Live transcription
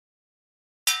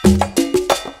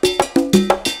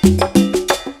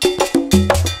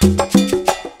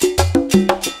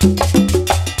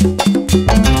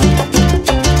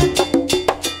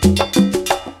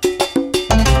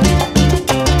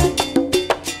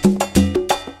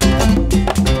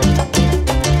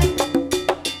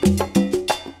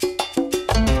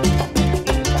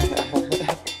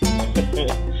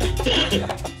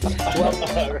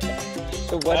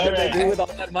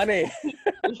that money.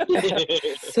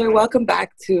 So welcome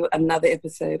back to another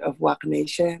episode of Waaq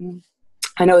Nation.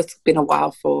 I know it's been a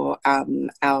while for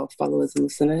our followers and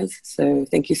listeners, so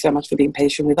thank you so much for being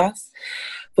patient with us.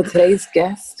 For today's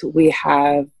guest, we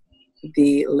have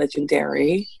the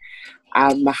legendary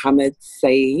Muhammad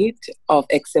Syed of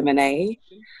EXMNA.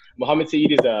 Muhammad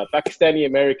Syed is a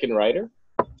Pakistani-American writer,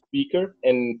 speaker,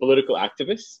 and political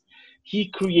activist. He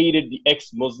created the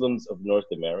Ex-Muslims of North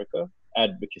America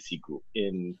advocacy group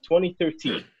in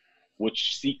 2013,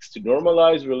 which seeks to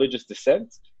normalize religious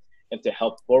dissent and to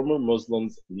help former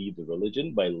Muslims leave the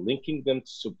religion by linking them to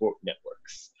support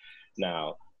networks.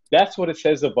 Now, that's what it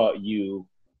says about you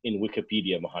in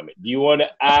Wikipedia, Muhammad. Do you want to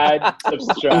add,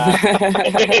 subtract?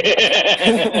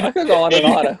 I could go on and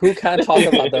on. Who can't talk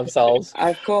about themselves?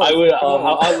 Of course.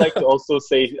 I'd like to also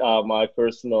say my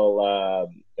personal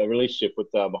relationship with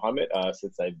Muhammad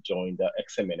since I joined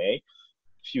EXMNA.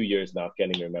 A few years now, can't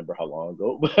even remember how long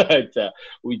ago, but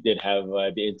we did have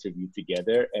the interview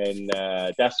together, and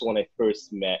that's when I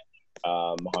first met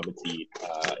Muhammad Syed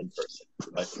in person.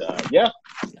 But yeah,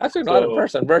 actually not in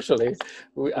person, virtually.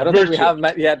 I don't think we have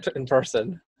met yet in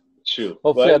person. True.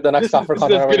 Hopefully at the next African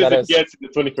This is as good that as is. it gets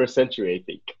in the 21st century, I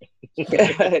think.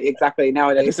 Yeah, exactly. I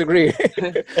Nowadays, disagree.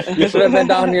 You should have been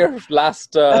down here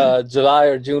last July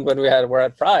or June when we're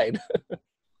at Pride.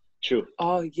 True.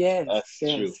 Oh yes, That's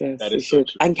yes, true. yes. That you is so should.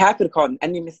 true. And Capricorn,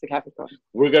 and you missed the Capricorn.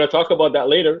 We're gonna talk about that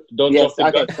later. Don't Yes.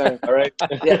 jump the Okay. gun. Sorry. All right.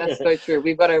 Yeah, that's so true.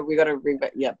 We gotta bring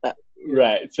back. Yeah, that.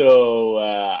 Right. So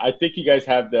I think you guys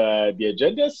have the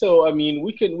agenda. So I mean,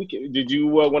 we can. Did you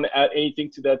want to add anything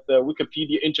to that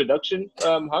Wikipedia introduction,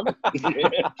 Muhammad?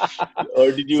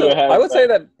 Or did you So have? I would say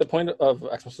that the point of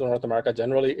Ex-Muslims in North America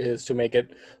generally is to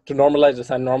normalize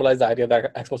this and normalize the idea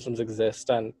that ex-Muslims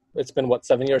exist. And it's been,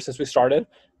 7 years since we started?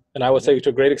 And I would say to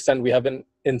a great extent, we have been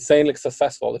insanely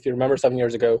successful. If you remember 7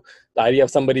 years ago, the idea of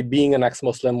somebody being an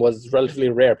ex-Muslim was relatively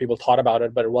rare. People thought about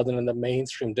it, but it wasn't in the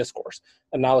mainstream discourse.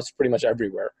 And now it's pretty much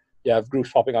everywhere. You have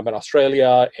groups popping up in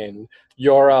Australia, in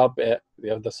Europe. You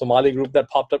have the Somali group that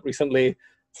popped up recently.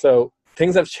 So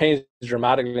things have changed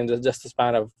dramatically in just the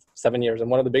span of 7 years. And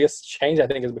one of the biggest change, I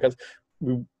think, is because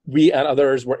we and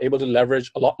others were able to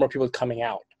leverage a lot more people coming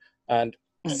out. And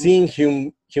seeing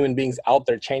human beings out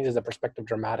there changes the perspective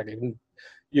dramatically.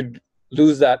 You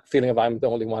lose that feeling of I'm the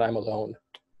only one, I'm alone.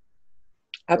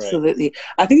 Absolutely. Right.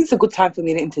 I think it's a good time for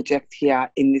me to interject here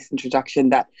in this introduction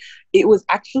that it was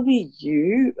actually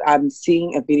you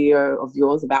seeing a video of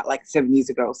yours about like 7 years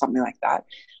ago or something like that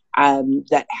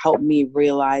that helped me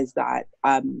realize that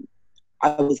I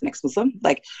was an ex-Muslim.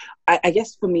 Like, I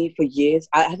guess for me, for years,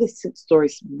 I had this story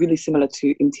really similar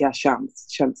to Imtiaz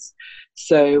Shams.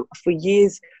 So for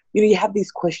years, you have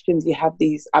these questions, you have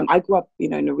these, I grew up,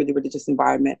 in a really religious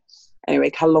environment.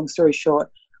 Anyway, cut a long story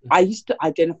short, I used to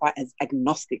identify as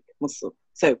agnostic Muslim.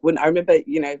 So when I remember,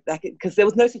 because there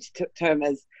was no such term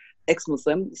as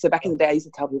ex-Muslim. So back in the day, I used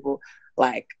to tell people,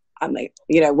 like, I'm like,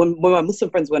 when my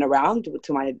Muslim friends went around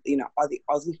to my,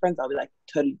 Aussie friends, I'll be like,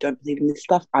 totally don't believe in this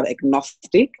stuff. I'm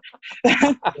agnostic.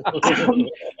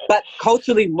 But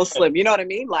culturally Muslim, you know what I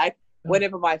mean? Like,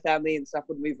 whenever my family and stuff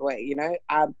would move away,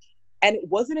 and it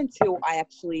wasn't until I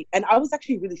was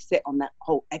actually really set on that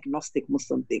whole agnostic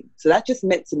Muslim thing. So that just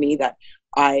meant to me that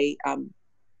I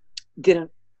didn't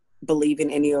believe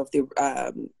in any of the,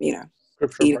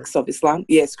 edicts of Islam.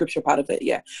 Yeah, scripture part of it,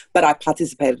 yeah. But I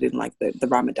participated in like the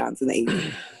Ramadans and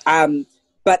the Eid.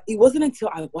 But it wasn't until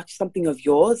I watched something of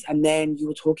yours and then you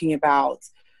were talking about,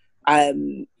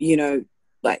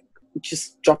 like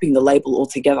just dropping the label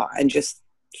altogether and just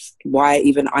why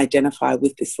even identify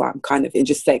with Islam kind of, and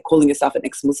just calling yourself an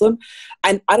ex-Muslim.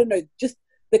 And I don't know, just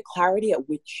the clarity at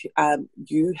which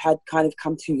you had kind of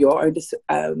come to your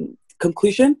own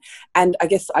conclusion. And I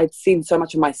guess I'd seen so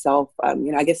much of myself,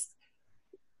 I guess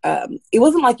it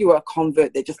wasn't like you were a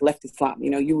convert that just left Islam.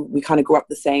 We kind of grew up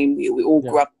the same. We all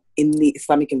grew up in the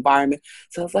Islamic environment.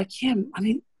 So I was like, yeah, I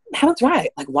mean, Hamid's right.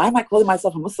 Like, why am I calling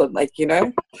myself a Muslim? Like,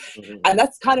 And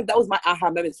that's that was my aha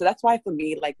moment. So that's why for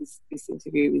me, like this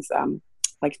interview is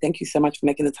like, thank you so much for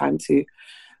making the time to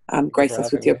grace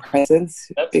us with your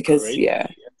presence. That's because great. yeah,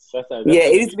 that's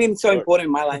it has been so important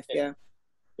in my life. Yeah.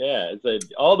 Yeah, it's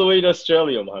all the way in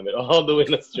Australia, Mohammed. All the way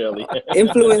in Australia.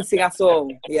 Influencing us all.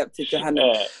 Yep, to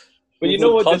Jahannam. But you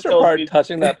know what? Culture part,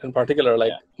 touching that in particular,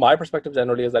 like my perspective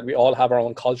generally is that we all have our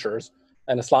own cultures.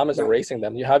 And Islam is erasing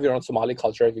them. You have your own Somali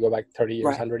culture. If you go back 30 years,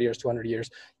 100 years, 200 years,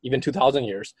 even 2,000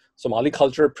 years, Somali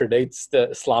culture predates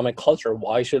the Islamic culture.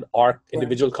 Why should our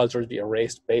individual cultures be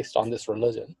erased based on this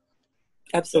religion?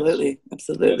 Absolutely.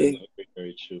 Absolutely. Very,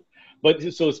 very true. But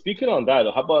so speaking on that,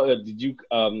 how about did you?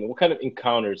 What kind of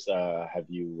encounters have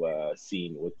you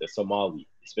seen with the Somali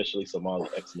especially Somali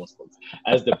ex-Muslims,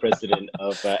 as the president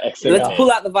of EXMNA. Let's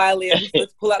pull out the violins.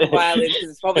 Let's pull out the violins because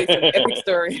it's probably some epic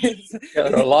stories. Yeah,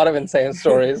 there are a lot of insane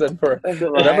stories, and for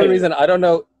whatever reason, I don't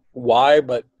know why,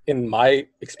 but in my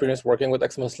experience working with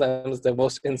ex-Muslims, the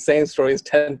most insane stories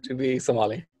tend to be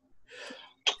Somali.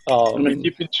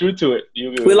 Keep it true to it.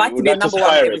 We like to be number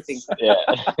one at everything. Yeah.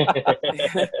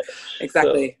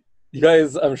 Exactly. So, you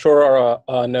guys, I'm sure,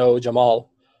 know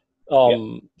Jamal.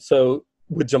 So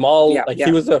with Jamal,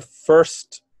 he was the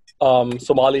first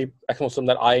Somali ex-Muslim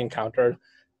that I encountered,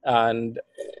 and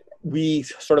we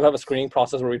sort of have a screening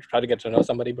process where we try to get to know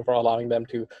somebody before allowing them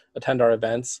to attend our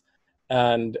events.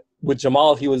 And with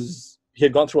Jamal, he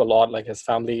had gone through a lot. Like, his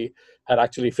family had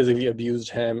actually physically abused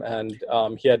him, and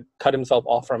he had cut himself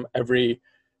off from every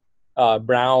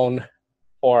brown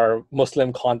or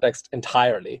Muslim context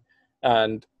entirely.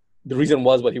 And the reason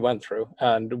was what he went through.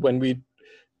 And when we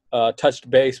touched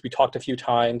base, we talked a few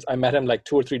times. I met him like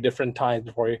 2 or 3 different times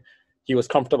before he was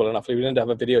comfortable enough. We didn't have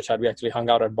a video chat. We actually hung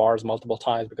out at bars multiple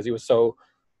times because he was so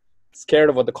scared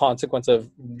of what the consequence of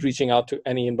reaching out to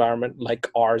any environment like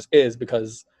ours is,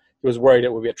 because he was worried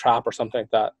it would be a trap or something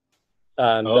like that.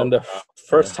 And then the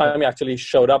first time he actually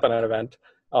showed up at an event,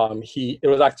 it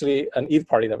was actually an Eid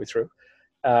party that we threw.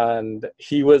 And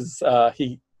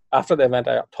after the event,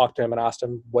 I talked to him and asked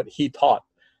him what he thought.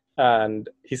 And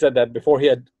he said that before he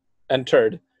had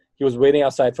entered, he was waiting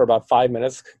outside for about 5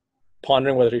 minutes,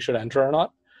 pondering whether he should enter or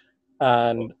not.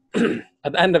 And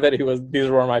at the end of it, these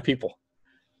were my people.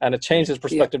 And it changed his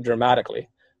perspective dramatically.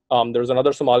 There was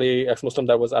another Somali ex-Muslim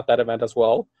that was at that event as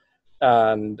well.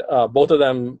 And both of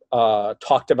them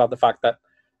talked about the fact that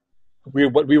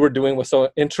what we were doing was so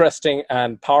interesting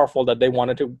and powerful that they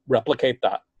wanted to replicate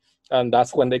that. And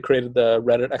that's when they created the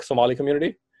Reddit ex-Somali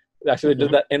community. They actually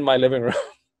did that in my living room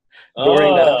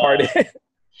during that party.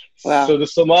 Wow. So the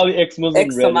Somali ex-Muslim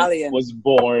Reddit was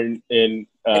born in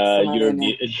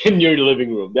your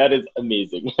living room. That is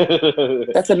amazing.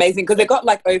 That's amazing, because they got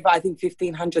like over, I think,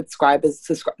 1,500 subscribers.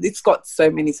 It's got so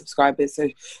many subscribers. So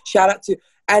shout out to,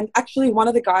 and actually one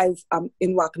of the guys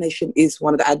in Waaq Nation is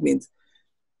one of the admins.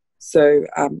 So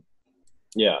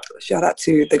shout out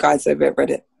to the guys over at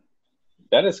Reddit.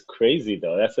 That is crazy,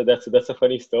 though. That's a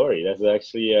funny story. That's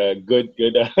actually a good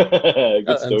story.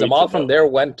 And Jamal from there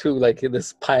went to like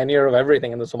this pioneer of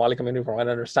everything in the Somali community. From what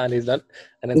I understand, he's done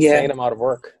an insane amount of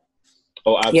work.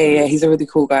 Oh, absolutely. Yeah, he's a really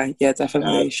cool guy. Yeah,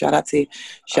 definitely. Shout out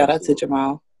to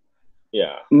Jamal.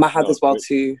 Yeah, Mahad as well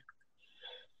too.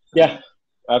 Yeah,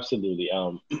 absolutely.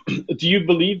 Do you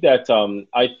believe that?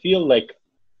 I feel like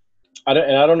I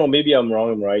don't know. Maybe I'm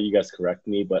wrong. I'm right. You guys correct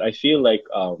me. But I feel like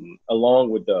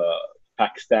along with the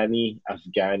Pakistani,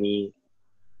 Afghani,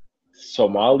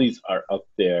 Somalis are up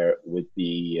there with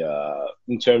the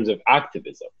in terms of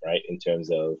activism, right? In terms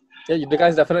of you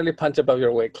guys definitely punch above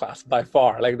your weight class by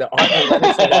far. Like, there aren't as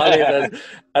many Somalis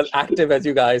as active as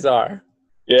you guys are.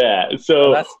 Yeah. So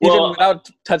and that's even without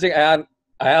touching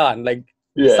Ayan.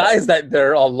 Besides that, there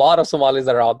are a lot of Somalis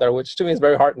that are out there, which to me is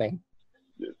very heartening.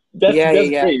 That's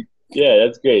great. Yeah,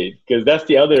 that's great, because that's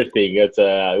the other thing. It's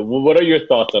what are your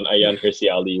thoughts on Ayan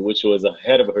Hirsi Ali, which was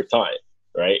ahead of her time,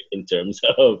 right? In terms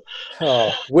of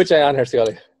which Ayan Hirsi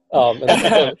Ali?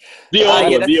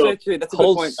 That's so true. That's a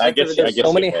good point. I guess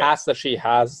so many hats that she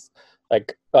has,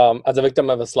 like as a victim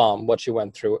of Islam, what she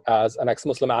went through, as an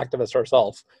ex-Muslim activist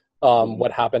herself,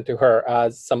 what happened to her,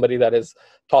 as somebody that is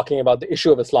talking about the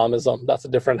issue of Islamism. That's a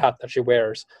different hat that she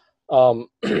wears, and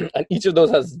each of those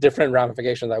has different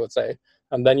ramifications, I would say.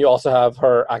 And then you also have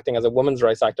her acting as a women's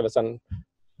rights activist. And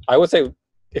I would say,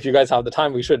 if you guys have the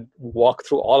time, we should walk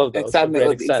through all of those. Exactly.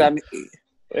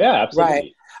 Yeah, absolutely.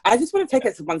 Right. I just want to take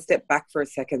it one step back for a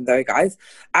second, though, guys.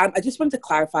 I just wanted to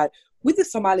clarify, with the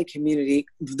Somali community,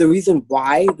 the reason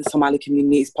why the Somali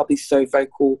community is probably so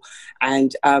vocal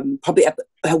and probably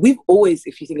we've always,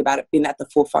 if you think about it, been at the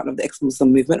forefront of the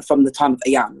ex-Muslim movement from the time of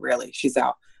Ayan, really. She's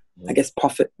our, I guess,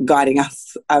 prophet guiding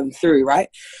us through, right?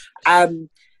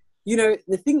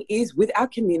 The thing is, with our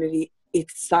community,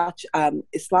 it's such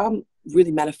Islam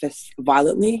really manifests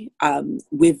violently.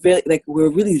 We're a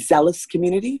really zealous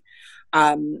community,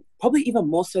 probably even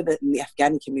more so than the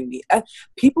Afghani community.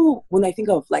 People, when they think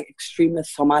of like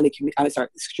extremist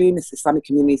extremist Islamic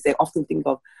communities, they often think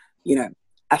of,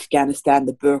 Afghanistan,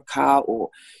 the burqa, or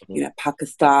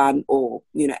Pakistan, or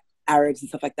Arabs and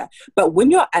stuff like that. But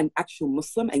when you're an actual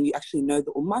Muslim and you actually know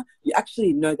the Ummah, you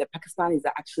actually know that Pakistanis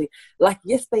are actually, like,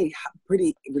 yes, they are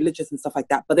pretty religious and stuff like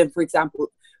that. But then, for example,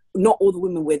 not all the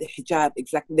women wear the hijab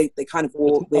exactly. They kind of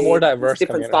all wear more diverse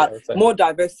different style, more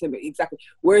diverse, exactly.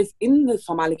 Whereas in the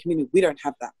Somali community, we don't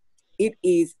have that. It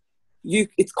is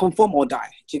it's conform or die.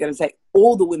 You're going to say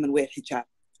all the women wear hijab.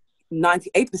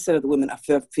 98% of the women are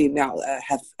female,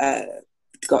 have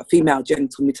got female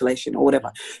genital mutilation or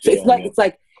whatever. So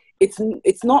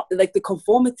it's not like the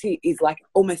conformity is like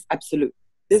almost absolute.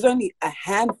 There's only a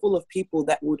handful of people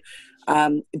that would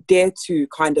dare to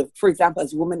kind of, for example,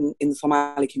 as a woman in the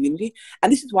Somali community,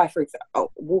 and this is why, for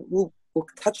example, we'll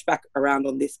touch back around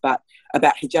on this, but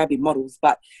about hijabi models.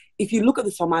 But if you look at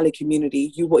the Somali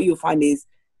community, what you'll find is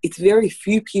it's very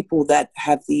few people that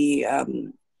have the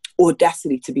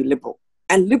audacity to be liberal.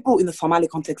 And liberal in the Somali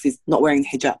context is not wearing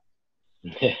hijab.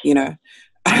 You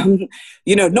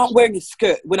know, not wearing a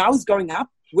skirt. When I was growing up,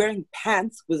 wearing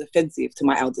pants was offensive to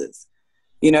my elders.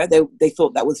 You know, they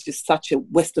thought that was just such a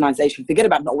westernization. Forget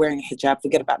about not wearing a hijab.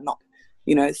 Forget about not,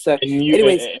 so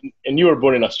anyways. And you were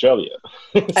born in Australia.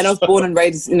 And I was born and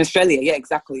raised in Australia. Yeah,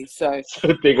 exactly. So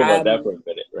think about that for a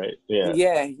minute, right?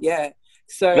 Yeah. Yeah.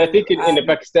 So and I think in the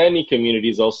Pakistani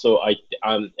communities also,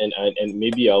 and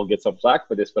maybe I'll get some flack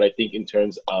for this, but I think in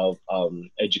terms of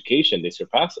education, they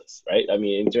surpass us, right? I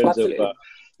mean, in terms of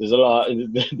there's a lot,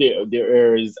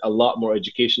 there is a lot more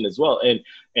education as well,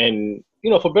 and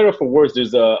for better or for worse,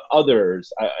 there's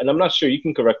others, and I'm not sure. You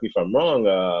can correct me if I'm wrong,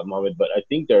 Mohammed, but I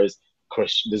think there's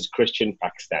Christian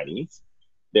Pakistanis.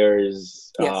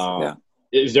 There's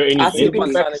Is there any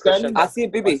Pakistani? I see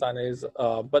Bibi.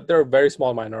 Pakistanis, but they're a very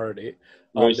small minority.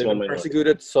 They've been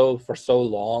persecuted for so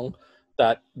long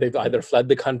that they've either fled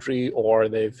the country or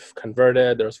they've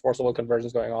converted. There's forcible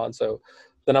conversions going on. So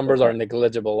the numbers are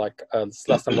negligible. Like it's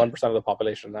less than 1% of the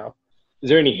population now. Is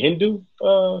there any Hindu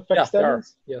Pakistanis? Yeah, there are.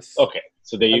 Yes. Okay,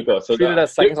 so there you go. So treated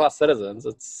as second-class citizens.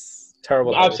 It's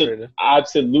terrible.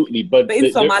 Absolutely. But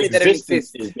in Somali, their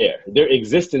existence is there. Their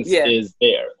existence is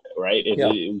there, right?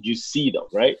 You see them,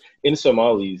 right? In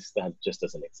Somalis, that just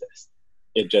doesn't exist.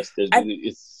 It just is.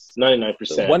 It's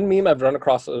 99%. One meme I've run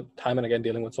across time and again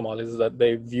dealing with Somalis is that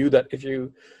they view that if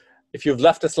you've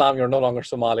left Islam, you're no longer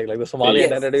Somali. Like the Somali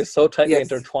identity is so tightly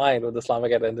intertwined with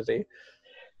Islamic identity.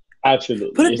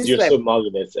 Absolutely. Is your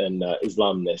Somaliness and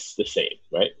Islamness the same,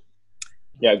 right?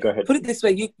 Yeah, go ahead. Put it this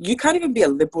way, you can't even be a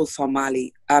liberal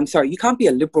Somali. You can't be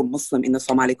a liberal Muslim in the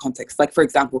Somali context. Like, for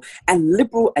example, and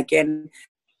liberal, again,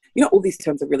 all these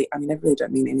terms are really, I really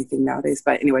don't mean anything nowadays,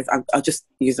 but anyways, I'll just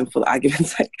use them for the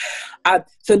argument's sake.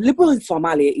 So liberal in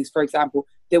Somalia is, for example,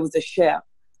 there was a sheikh.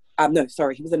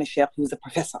 He wasn't a sheikh, he was a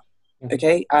professor. Mm-hmm.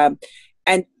 Okay?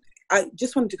 And I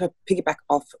just wanted to piggyback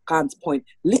off Khan's point.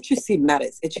 Literacy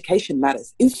matters. Education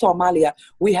matters. In Somalia,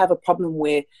 we have a problem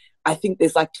where I think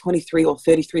there's like 23 or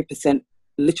 33%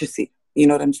 literacy. You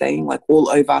know what I'm saying? Like all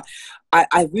over.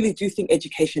 I really do think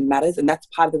education matters. And that's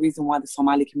part of the reason why the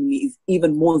Somali community is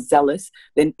even more zealous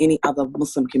than any other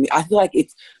Muslim community. I feel like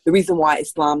it's the reason why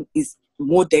Islam is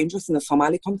more dangerous in the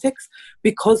Somali context,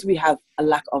 because we have a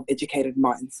lack of educated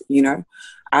minds,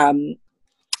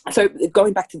 So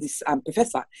going back to this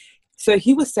professor, so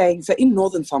he was saying, so in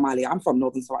northern Somalia, I'm from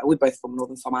northern Somalia, we're both from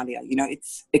northern Somalia,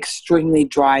 it's extremely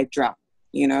dry drought,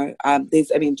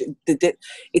 it's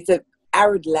an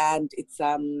arid land. It's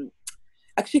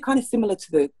actually kind of similar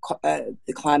to the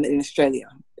climate in Australia,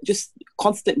 just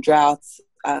constant droughts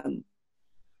and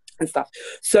stuff.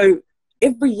 So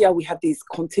every year we have these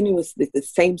continuous, the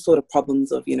same sort of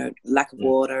problems of, lack of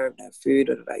water, no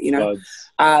food,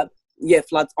 floods.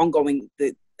 Floods, ongoing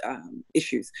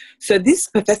issues. So this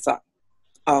professor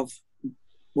of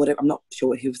whatever, I'm not sure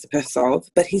what he was the professor of,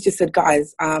 but he just said,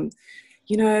 guys,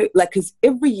 because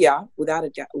every year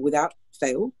without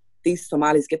fail, these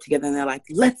Somalis get together and they're like,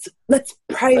 let's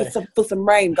pray for some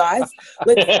rain, guys.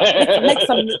 Let's make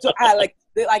some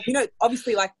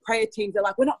obviously like prayer teams. They're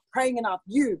like, we're not praying enough.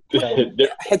 You put the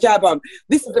hijab on.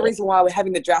 This is the reason why we're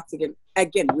having the droughts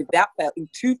again without fail in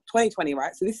 2020,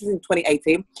 right? So this is in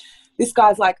 2018. This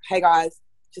guy's like, hey guys,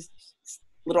 just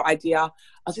little idea. I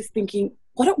was just thinking,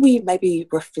 why don't we maybe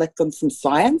reflect on some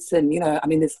science? And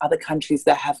there's other countries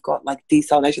that have got like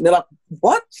desalination. They're like,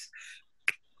 what?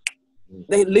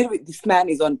 This man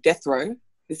is on death row.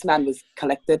 This man was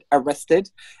collected, arrested,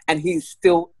 and he's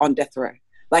still on death row.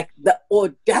 Like the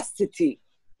audacity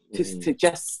to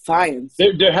just science.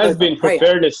 There has been, for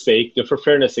fairness sake,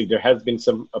 there has been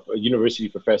some university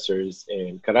professors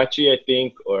in Karachi, I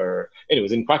think, or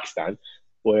anyways, in Pakistan,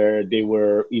 where they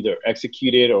were either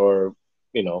executed or,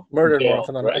 murdered more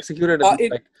often than executed.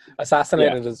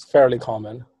 Assassinated is fairly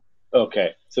common.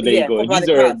 Okay, so there you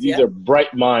go. These are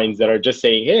bright minds that are just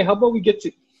saying, "Hey, how about we get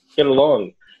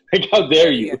along? Like, how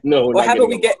dare you? No, or how about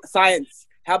we get science?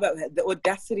 How about the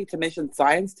audacity to mention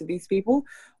science to these people?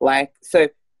 Like, so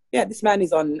yeah, this man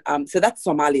is on. So that's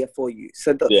Somalia for you.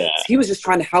 So he was just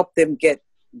trying to help them get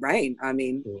rain.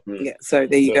 So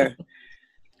there you go.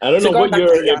 I don't know going what back to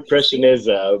your Ayan impression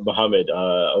Hirsi, is, Muhammad,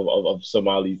 of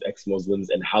Somalis, ex-Muslims,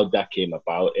 and how that came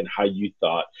about, and how you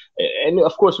thought, and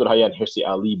of course with Ayan Hirsi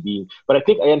Ali being, but I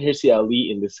think Ayan Hirsi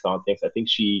Ali in this context, I think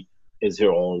she is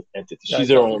her own entity. Yeah, She's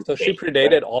her exactly. own So she thing,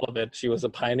 predated right? all of it. She was a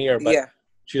pioneer, but yeah,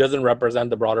 she doesn't represent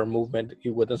the broader movement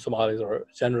within Somalis, or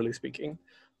generally speaking.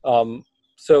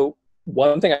 So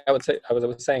one thing I would say, I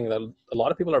was saying that a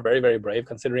lot of people are very, very brave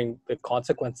considering the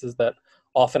consequences that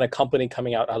often accompany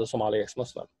coming out as a Somali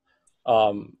ex-Muslim.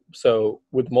 So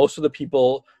with most of the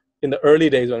people in the early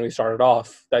days when we started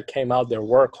off that came out, there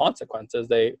were consequences.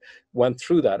 They went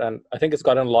through that, and I think it's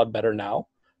gotten a lot better now.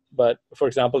 But for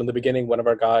example, in the beginning, one of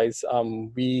our guys,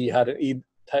 we had an Eid,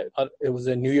 it was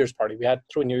a New Year's party. We had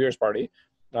through a New Year's party,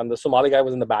 and the Somali guy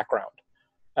was in the background,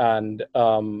 and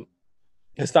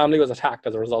his family was attacked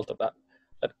as a result of that.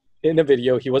 But in the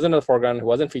video, he wasn't in the foreground, he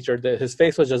wasn't featured. His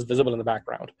face was just visible in the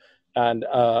background, and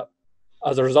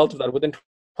as a result of that, within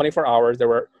 24 hours, there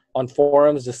were on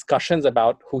forums discussions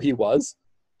about who he was,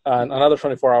 and another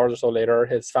 24 hours or so later,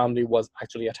 his family was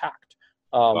actually attacked.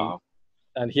 Wow.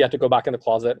 And he had to go back in the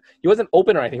closet. He wasn't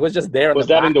open or anything. He was just there in Was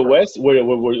the that in the background. West? Was his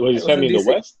It was in family in the DC.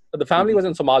 West? The family was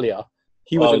in Somalia.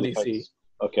 He was in DC.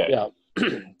 Okay. Yeah.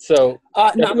 So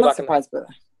no, I'm not surprised by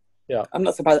that. Yeah, I'm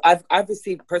not surprised. I've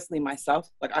received personally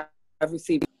myself, like I've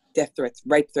received death threats,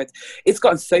 rape threats. It's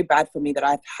gotten so bad for me that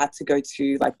I've had to go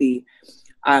to like the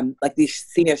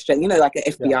senior Australian, like the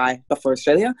FBI, but for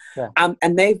Australia. Yeah.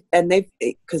 And they've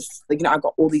because I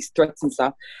got all these threats and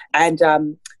stuff, and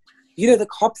the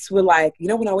cops were like,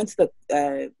 when I went to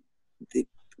the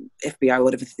FBI or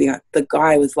whatever thing, the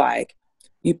guy was like,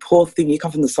 "You poor thing, you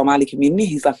come from the Somali community."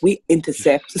 He's like, "We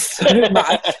intercept so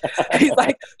much." He's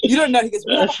like, "You don't know." He goes,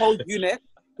 "We have a whole unit."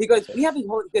 He goes, "We have a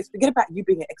whole." He goes, "Forget about you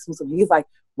being an ex-Muslim." He's like,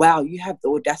 "Wow, you have the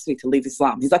audacity to leave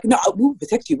Islam." He's like, "No, we'll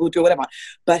protect you. We'll do whatever."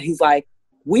 But he's like,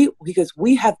 "We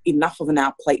have enough of an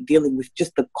our plate dealing with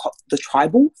just the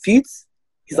tribal feuds."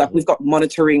 He's like, "We've got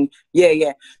monitoring."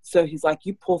 Yeah. So he's like,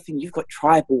 "You poor thing, you've got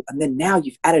tribal, and then now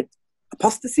you've added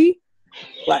apostasy."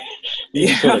 Like, You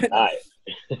just want to die.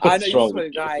 I know you just want to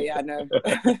die. Yeah, I know.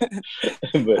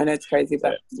 I know it's crazy,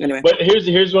 but anyway. But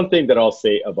here's one thing that I'll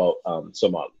say about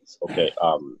Somalis. Okay,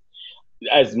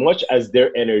 as much as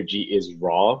their energy is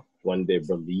raw when they're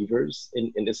believers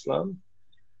in Islam,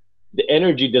 the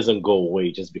energy doesn't go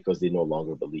away just because they no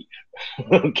longer believe.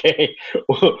 Okay,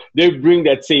 they bring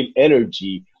that same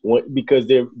energy because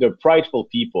they're prideful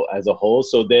people as a whole.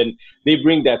 So then they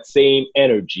bring that same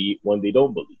energy when they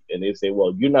don't believe, and they say,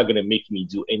 "Well, you're not going to make me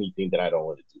do anything that I don't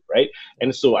want to do, right?"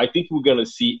 And so I think we're going to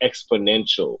see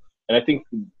exponential. And I think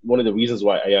one of the reasons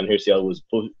why Ayan Hirsi Ali was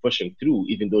pushing through,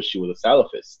 even though she was a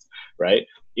Salafist, right,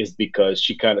 is because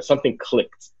she something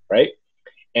clicked, right,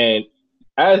 and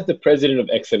as the president of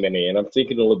EXMNA, and I'm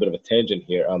taking a little bit of a tangent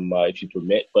here, if you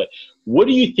permit, but what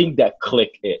do you think that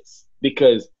click is?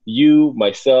 Because you,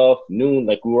 myself, Nun,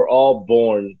 we were all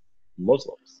born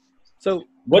Muslims. So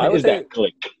what is that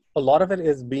click? A lot of it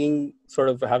is being sort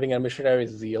of having a missionary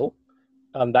zeal.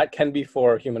 That can be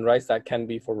for human rights, that can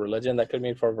be for religion, that could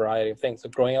be for a variety of things. So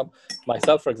growing up,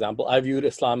 myself, for example, I viewed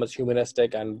Islam as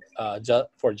humanistic and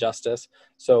for justice.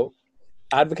 So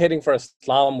advocating for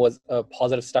Islam was a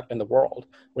positive step in the world.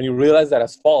 When you realize that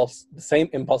as false, the same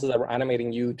impulses that were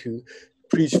animating you to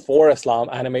preach for Islam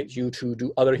animate you to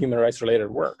do other human rights related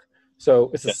work.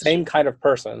 So it's the same kind of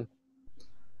person.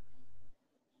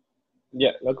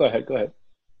 Yeah, no, go ahead.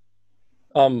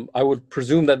 I would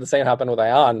presume that the same happened with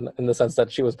Ayan in the sense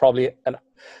that she was probably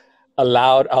a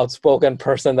loud, outspoken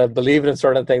person that believed in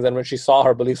certain things, and when she saw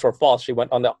her beliefs were false, she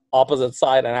went on the opposite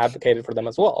side and advocated for them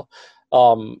as well.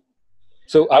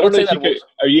 So I would say that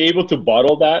are you able to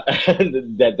bottle that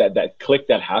that click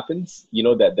that happens?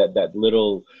 That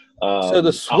little. So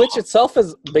the switch itself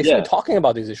is basically talking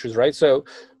about these issues, right? So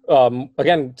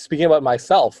again, speaking about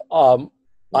myself,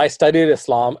 I studied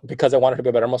Islam because I wanted to be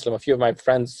a better Muslim. A few of my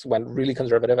friends went really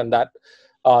conservative, and that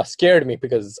scared me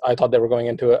because I thought they were going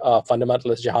into a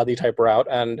fundamentalist jihadi type route,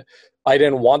 and I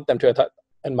didn't want them to.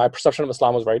 And my perception of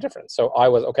Islam was very different. So I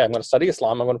was, okay, I'm going to study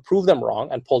Islam. I'm going to prove them wrong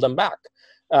and pull them back.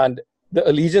 And the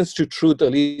allegiance to truth, the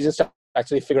allegiance to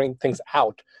actually figuring things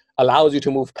out allows you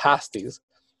to move past these.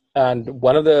 And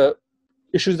one of the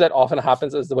issues that often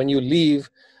happens is that when you leave,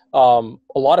 a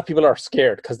lot of people are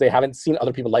scared because they haven't seen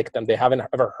other people like them. They haven't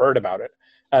ever heard about it.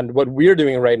 And what we're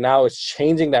doing right now is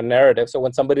changing that narrative. So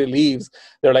when somebody leaves,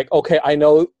 they're like, okay, I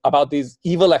know about these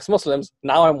evil ex-Muslims.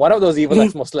 Now I'm one of those evil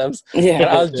ex-Muslims, and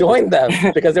I'll join them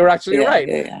because they were actually right.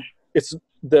 Yeah. It's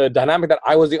the dynamic that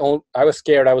I was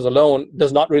scared, I was alone,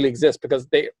 does not really exist because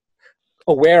they're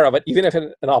aware of it, even if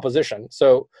in opposition.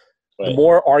 So The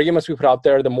more arguments we put out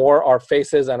there, the more our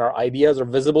faces and our ideas are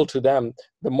visible to them,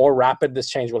 the more rapid this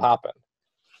change will happen.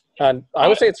 And I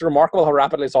would say it's remarkable how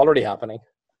rapidly it's already happening.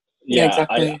 Yeah,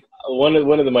 exactly. One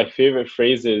of my favorite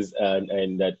phrases,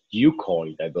 and that you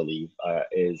coined, I believe,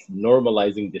 is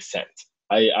normalizing dissent.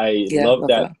 I love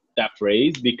that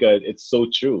phrase because it's so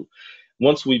true.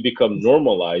 Once we become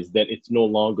normalized, then it's no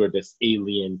longer this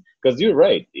alien. Because you're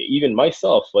right. Even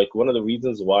myself, like one of the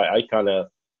reasons why I kind of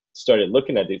started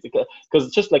looking at it,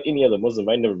 because just like any other Muslim,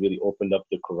 I never really opened up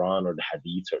the Quran or the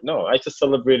Hadith. No, I just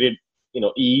celebrated,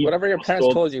 Eid. Whatever your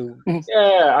parents told you.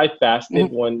 Yeah, I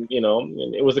fasted when,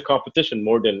 and it was a competition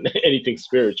more than anything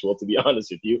spiritual, to be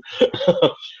honest with you.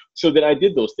 So then I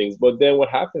did those things. But then what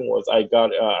happened was I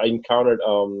encountered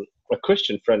a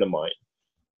Christian friend of mine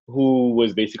who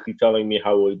was basically telling me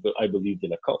how I believed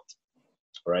in a cult.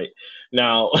 Right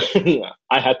now,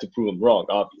 I had to prove him wrong,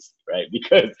 obviously, right?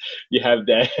 Because you have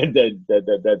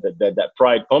that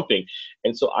pride pumping,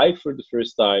 and so I, for the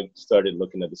first time, started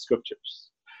looking at the scriptures.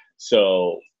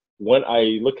 So when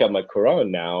I look at my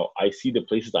Quran now, I see the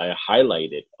places I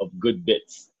highlighted of good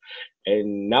bits.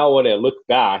 And now when I look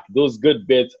back, those good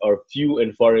bits are few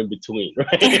and far in between,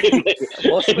 right?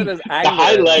 Most of it is anger. The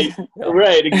highlight,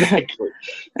 right, exactly.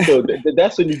 So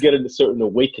that's when you get a certain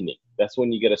awakening. That's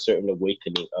when you get a certain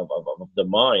awakening of the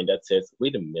mind that says,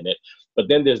 wait a minute. But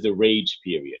then there's the rage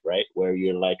period, right? Where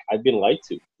you're like, I've been lied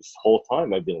to. This whole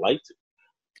time I've been lied to.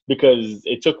 Because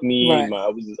it took me, I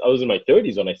was in my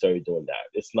 30s when I started doing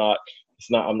that.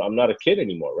 I'm not a kid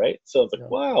anymore, right? So it's like,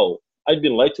 wow, I've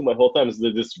been lied to my whole time. It's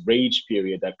this rage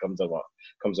period that comes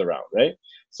around, right?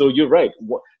 So you're right.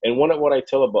 And what I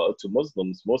tell to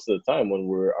Muslims most of the time when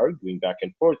we're arguing back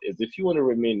and forth is, if you want to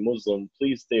remain Muslim,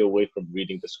 please stay away from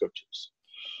reading the scriptures.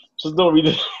 Just don't read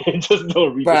it. Just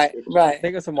don't read it. Right. I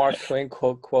think it's a Mark Twain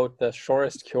quote, the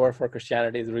surest cure for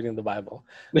Christianity is reading the Bible.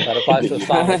 That applies to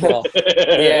Islam as well.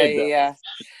 Yeah.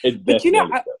 But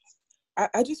does.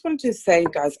 I just wanted to say,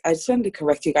 guys, I just wanted to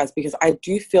correct you guys, because I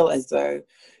do feel as though,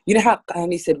 you know how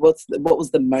Annie said, what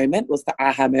was the moment? What's the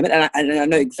aha moment? And I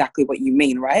know exactly what you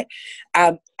mean, right?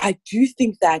 I do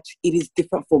think that it is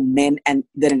different for men than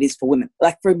it is for women.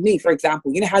 Like for me, for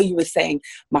example, you know how you were saying,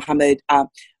 Muhammad,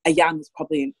 Ayan was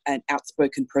probably an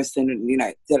outspoken person,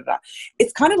 and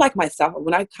It's kind of like myself.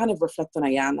 When I kind of reflect on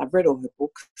Ayan, I've read all her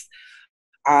books,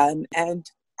 and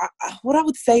what I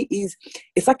would say is,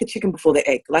 it's like the chicken before the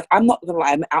egg. Like, I'm not gonna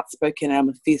lie, I'm outspoken and I'm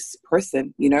a fierce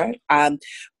person,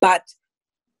 but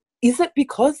is it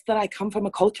because that I come from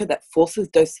a culture that forces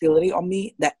docility on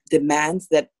me, that demands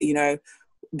that,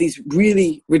 these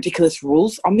really ridiculous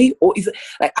rules on me? Or is it,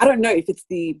 like, I don't know if it's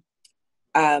the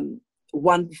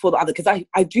one before the other, because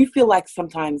I do feel like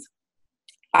sometimes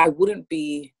I wouldn't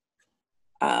be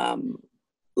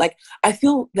like, I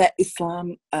feel that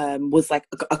Islam was like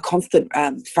a constant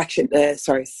friction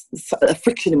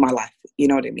in my life. You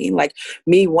know what I mean? Like,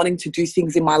 me wanting to do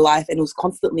things in my life, and I was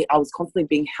constantly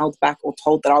being held back or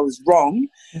told that I was wrong,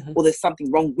 or there's something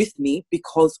wrong with me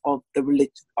because of the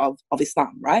religion of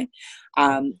Islam, right?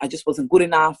 I just wasn't good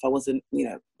enough. I wasn't,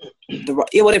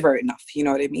 whatever enough. You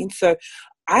know what I mean? So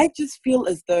I just feel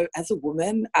as though, as a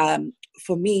woman,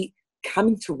 for me,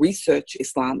 coming to research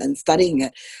Islam and studying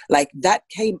it, like, that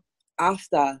came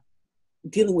after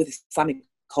dealing with Islamic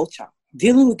culture,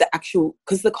 dealing with the actual,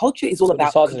 because the culture is all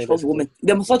about controlling women.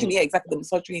 The misogyny, yeah, exactly. The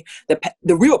misogyny,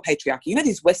 the real patriarchy.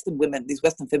 These Western women, these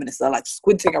Western feminists are like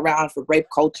squinting around for rape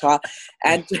culture,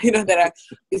 and is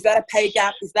that a pay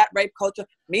gap? Is that rape culture?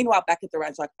 Meanwhile, back at the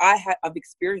ranch, like, I've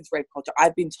experienced rape culture.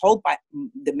 I've been told by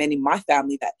the men in my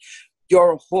family that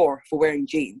you're a whore for wearing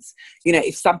jeans.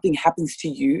 If something happens to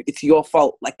you, it's your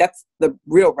fault. Like, that's the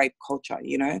real rape culture,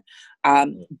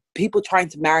 people trying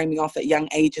to marry me off at young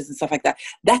ages and stuff like that.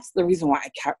 That's the reason why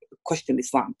I question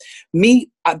Islam.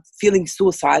 Me, I'm feeling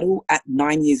suicidal at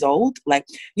 9 years old. Like,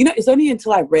 it's only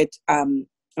until I read,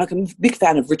 like, I'm a big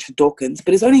fan of Richard Dawkins,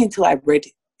 but it's only until I read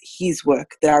his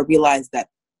work that I realized that,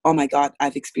 oh my God,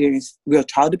 I've experienced real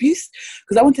child abuse.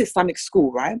 Because I went to Islamic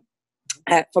school, right?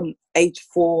 From age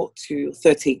 4 to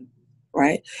 13,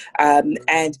 right?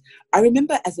 And I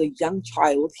remember as a young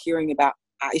child hearing about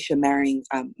Aisha marrying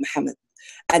Muhammad.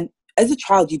 And as a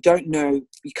child, you don't know,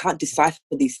 you can't decipher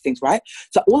these things, right?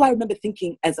 So all I remember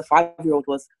thinking as a 5-year-old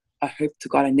was, I hope to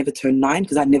God I never turn 9,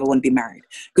 because I never want to be married.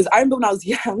 Because I remember when I was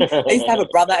young, I used to have a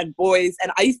brother and boys,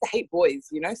 and I used to hate boys,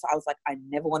 So I was like, I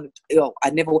never wanted to,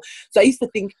 So I used to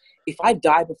think, if I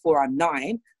die before I'm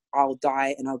 9, I'll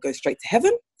die and I'll go straight to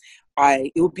heaven.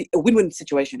 It would be a win-win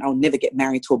situation. I'll never get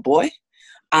married to a boy.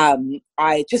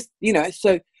 I just,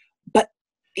 but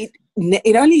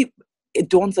it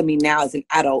dawns on me now as an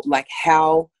adult, like,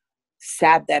 how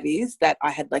sad that is that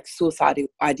I had like suicidal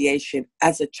ideation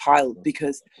as a child,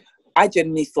 because I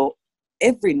genuinely thought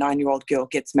every 9-year-old girl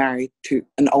gets married to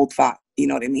an old fart. You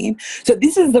know what I mean? So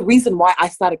this is the reason why I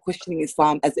started questioning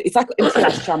Islam. As it's like MC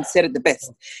Ashram said it the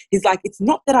best. He's like, it's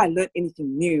not that I learned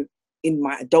anything new in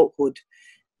my adulthood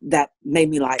that made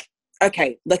me like,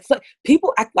 okay, like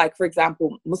people act like, for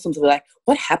example, Muslims are like,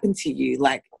 what happened to you?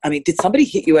 Like, I mean, did somebody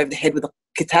hit you over the head with a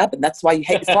kitab and that's why you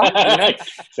hate Islam? You know,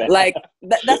 like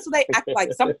that's what they act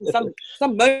like.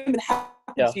 Some moment happened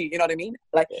to you. You know what I mean?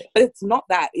 Like, but it's not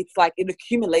that. It's like an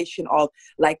accumulation of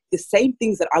like the same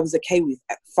things that I was okay with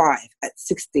at 5, at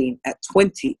 16, at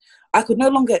 20. I could no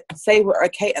longer say we're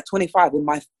okay at 25 when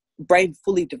my brain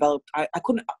fully developed. I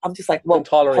couldn't. I'm just like, well,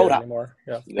 tolerate hold it up. anymore.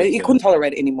 Yeah, you couldn't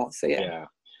tolerate it anymore. So yeah.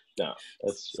 No,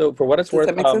 so for what it's worth,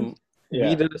 Yeah.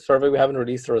 we did a survey. We haven't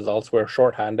released the results. We're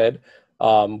shorthanded.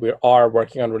 We are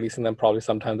working on releasing them probably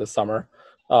sometime this summer,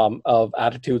 of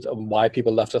attitudes of why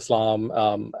people left Islam,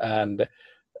 and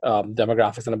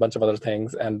demographics and a bunch of other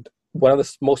things. And one of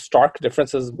the most stark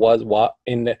differences was what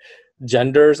in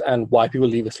genders and why people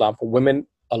leave Islam. For women,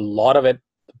 a lot of it,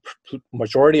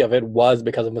 majority of it was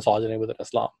because of misogyny within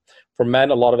Islam. For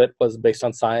men, a lot of it was based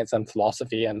on science and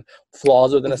philosophy and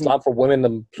flaws within Islam. For women,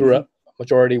 the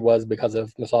majority was because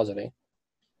of misogyny.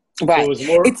 Right.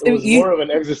 So it was more of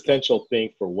an existential thing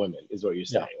for women, is what you're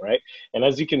saying, right? And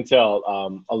as you can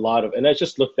tell, a lot of, and I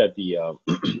just looked at the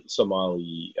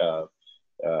Somali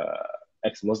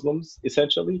ex-Muslims,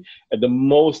 essentially, and the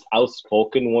most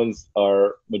outspoken ones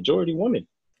are majority women.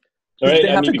 Right? They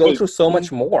have to go through so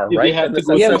much more, right? They have to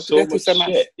go through so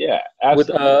much shit. Yeah,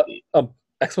 absolutely. With a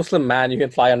ex-Muslim man, you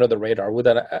can fly under the radar.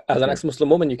 As an ex-Muslim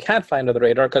woman, you can't fly under the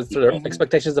radar because there are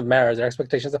expectations of marriage, there are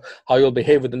expectations of how you'll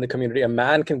behave within the community. A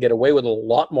man can get away with a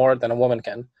lot more than a woman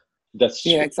can. That's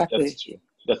true. Yeah, exactly. That's true.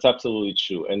 That's absolutely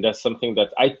true. And that's something that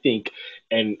I think,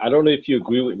 and I don't know if you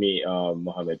agree with me,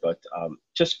 Muhammad, but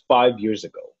just 5 years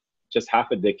ago, just half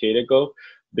a decade ago,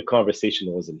 the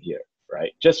conversation wasn't here,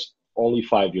 right? Just only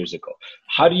 5 years ago.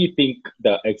 How do you think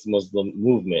the ex-Muslim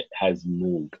movement has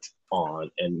moved on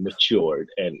and matured?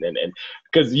 And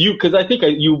because I think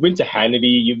you've been to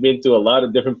Hannity, you've been to a lot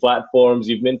of different platforms,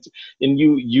 you've been to, and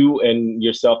you and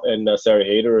yourself and Sarah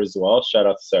Hayter as well. Shout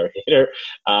out to Sarah Hayter.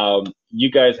 You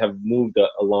guys have moved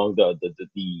along the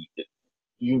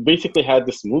you basically had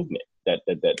this movement that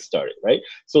started, right?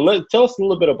 So tell us a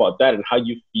little bit about that and how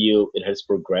you feel it has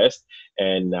progressed,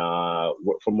 and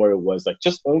from where it was like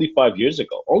just only 5 years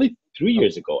ago, only 3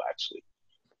 years ago, actually.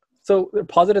 So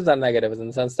positives and negatives in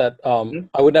the sense that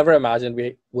I would never imagine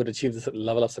we would achieve this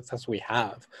level of success we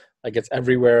have. Like, it's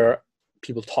everywhere.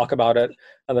 People talk about it.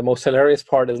 And the most hilarious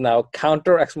part is now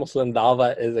counter ex-Muslim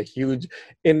dawah is a huge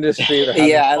industry.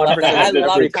 I love that. I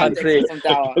love every country.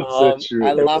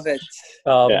 I love it.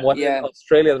 One in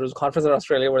Australia, there was a conference in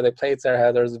Australia where they played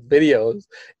Sarah. There's videos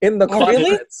in the conference.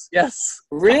 Really? Yes.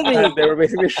 Really? And they were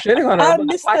basically shitting on her. I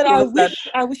missed it.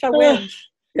 I wish I went.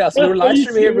 Yeah, so we were live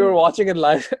streaming it. We were watching it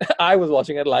live. I was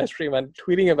watching it live stream and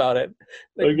tweeting about it.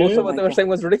 Like, most of what they were saying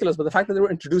was ridiculous, but the fact that they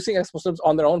were introducing ex-Muslims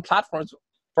on their own platforms,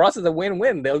 for us, is a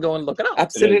win-win. They'll go and look it up.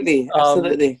 Absolutely.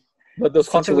 But those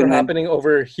conferences are happening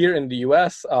over here in the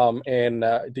US, in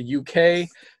the UK.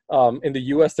 In the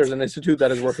US, there's an institute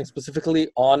that is working specifically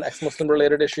on ex-Muslim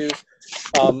related issues.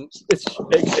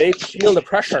 They feel the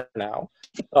pressure now.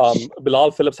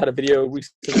 Bilal Phillips had a video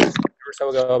recently or so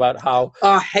ago about how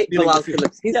I hate Bilal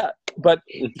Phillips. But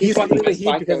he's feeling the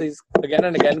heat because he's again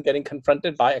and again getting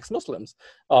confronted by ex-Muslims.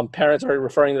 Parents are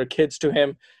referring their kids to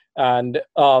him, and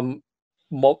the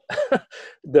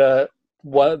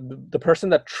person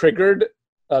that triggered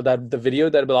that the video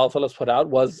that Bilal Phillips put out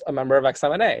was a member of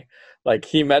EXMNA. Like,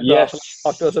 he met Bilal Phillips,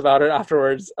 talked to us about it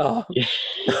afterwards.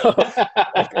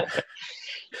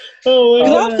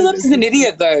 Bilal Phillips is an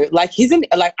idiot, though. Like,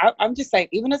 I'm just saying,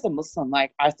 even as a Muslim,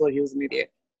 like, I thought he was an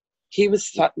idiot. He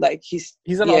was like, he's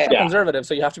an ultra conservative,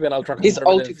 so you have to be an ultra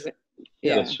conservative.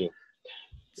 That's true.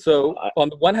 So on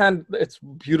the one hand, it's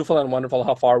beautiful and wonderful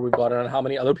how far we've gotten and how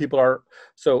many other people are.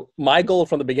 So my goal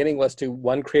from the beginning was to,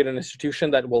 one, create an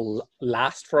institution that will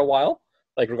last for a while,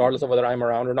 like regardless of whether I'm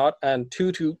around or not, and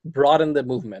two, to broaden the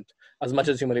movement as much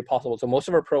as humanly possible. So most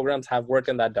of our programs have worked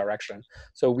in that direction.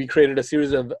 So we created a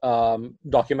series of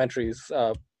documentaries.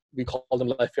 We call them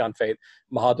Life Beyond Faith.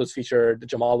 Mahad was featured,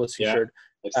 Jamal was featured.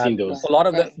 I've seen those. A lot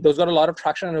of those got a lot of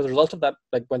traction, and as a result of that,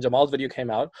 like when Jamal's video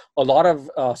came out, a lot of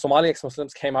Somali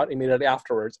ex-Muslims came out immediately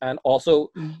afterwards, and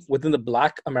also within the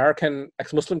Black American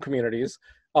ex-Muslim communities,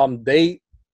 they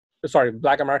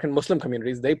Black American Muslim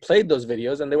communities, they played those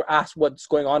videos and they were asked what's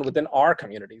going on within our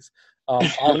communities.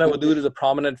 Amna Wadud is a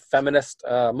prominent feminist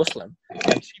Muslim,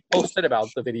 and she posted about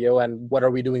the video and what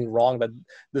are we doing wrong that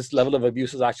this level of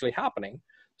abuse is actually happening.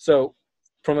 So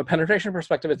from a penetration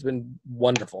perspective, it's been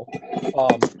wonderful.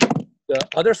 The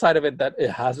other side of it that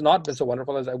it has not been so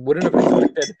wonderful is I wouldn't have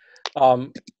expected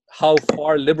how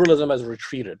far liberalism has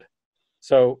retreated.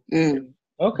 So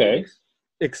okay,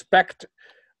 expect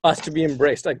us to be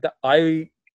embraced. Like I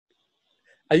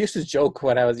used to joke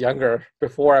when I was younger,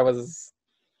 before I was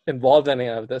involved in any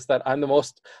of this, that I'm the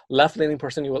most left-leaning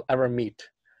person you will ever meet.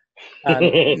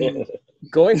 And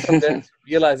going from there to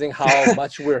realizing how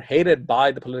much we're hated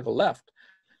by the political left,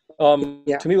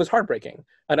 to me was heartbreaking.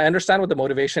 And I understand what the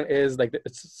motivation is. Like,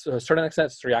 it's to a certain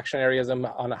extent, it's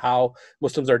reactionaryism on how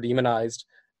Muslims are demonized,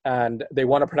 and they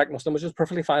want to protect Muslims, which is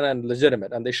perfectly fine and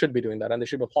legitimate, and they should be doing that, and they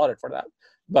should be applauded for that.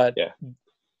 But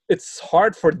it's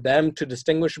hard for them to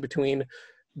distinguish between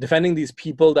defending these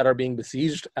people that are being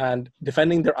besieged and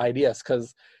defending their ideas.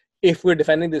 Because if we're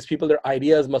defending these people, their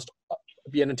ideas must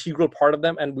be an integral part of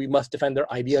them, and we must defend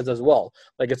their ideas as well.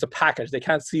 Like, it's a package. They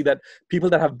can't see that people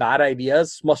that have bad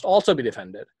ideas must also be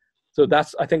defended. So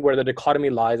that's, I think, where the dichotomy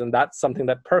lies, and that's something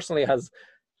that personally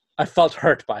I felt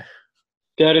hurt by.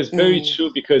 That is very true,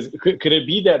 because could it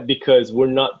be that because we're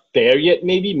not there yet,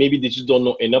 maybe they just don't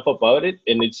know enough about it,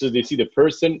 and it's just they see the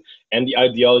person and the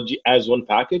ideology as one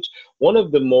package. One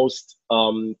of the most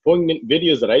poignant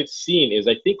videos that I've seen is,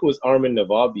 I think it was Armin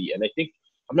Navabi, and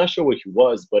I'm not sure where he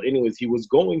was, but anyways, he was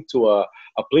going to a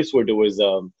place where there was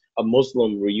a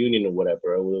Muslim reunion or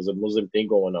whatever. It was a Muslim thing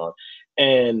going on,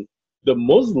 and the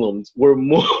Muslims were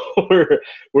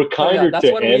kinder that's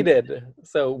to what him. we did.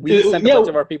 So we sent a bunch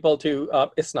of our people to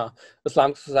EXMNA,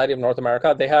 Islamic Society of North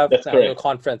America. They have an annual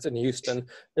conference in Houston.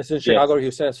 It's in Chicago or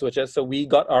Houston, it switches. So we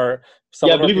got I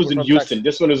believe it was in Houston.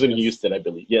 This one was in Houston, I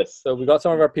believe. Yes. So we got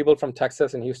some of our people from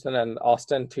Texas and Houston and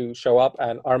Austin to show up,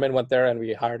 and Armin went there, and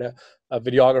we hired a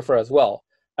videographer as well.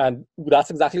 And that's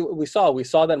exactly what we saw. We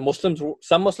saw that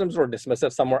some Muslims were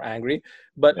dismissive, some were angry,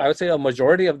 but I would say a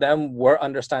majority of them were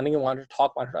understanding and wanted to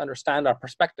understand our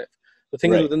perspective. The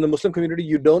thing is, within the Muslim community,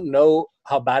 you don't know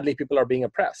how badly people are being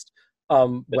oppressed.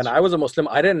 When I was a Muslim,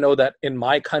 I didn't know that in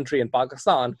my country, in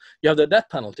Pakistan, you have the death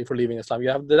penalty for leaving Islam. You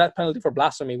have the death penalty for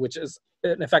blasphemy, which is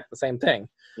in effect the same thing.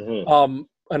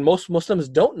 And most Muslims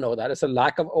don't know that. It's a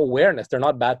lack of awareness. They're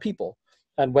not bad people.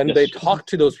 And when they talked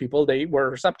to those people, they were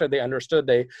receptive, they understood,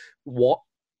 they want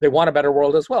a better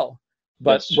world as well.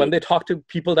 But when they talked to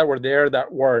people that were there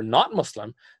that were not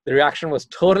Muslim, the reaction was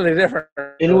totally different.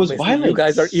 And it was violence. You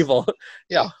guys are evil.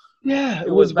 Yeah,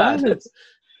 it was violence.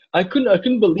 I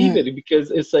couldn't believe it, because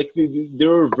it's like there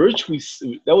were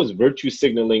that was virtue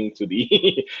signaling to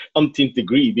the umpteenth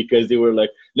degree, because they were like,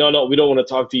 no, we don't want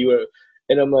to talk to you.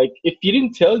 And I'm like, if he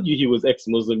didn't tell you he was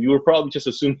ex-Muslim, you were probably just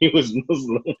assuming he was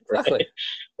Muslim, right? Exactly.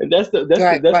 And that's the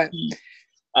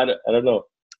I don't know.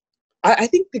 I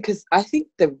think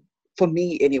for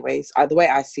me, anyways, the way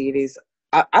I see it is,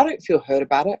 I don't feel hurt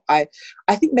about it. I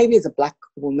think maybe as a Black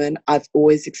woman, I've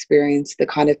always experienced the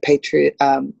kind of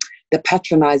the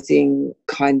patronizing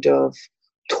kind of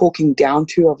talking down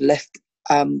to of left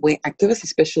wing activists,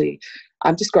 especially.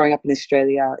 I'm just growing up in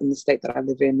Australia, in the state that I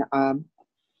live in.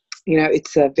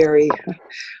 It's a very,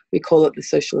 we call it the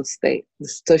socialist state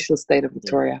of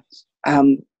Victoria.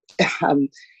 But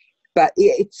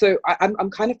I'm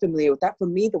kind of familiar with that. For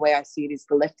me, the way I see it is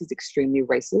the left is extremely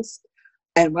racist.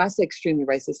 And when I say extremely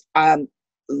racist, I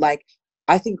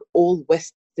think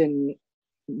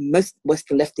most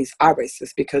Western lefties are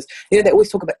racist, because, they always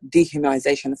talk about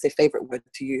dehumanization. That's their favorite word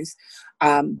to use.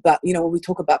 But, when we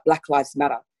talk about Black Lives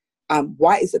Matter,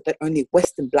 why is it that only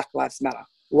Western Black Lives Matter?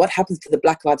 What happens to the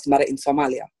Black Lives Matter in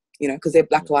Somalia? Because they're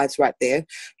Black lives right there.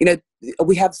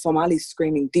 We have Somalis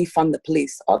screaming, defund the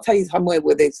police. I'll tell you somewhere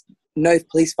where there's no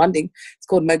police funding. It's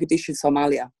called Mogadishu,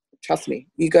 Somalia. Trust me.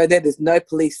 You go there, there's no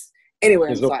police anywhere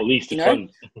in sight. There's no police to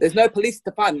fund. There's no police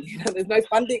to fund. There's no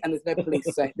funding and there's no police.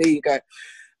 So there you go.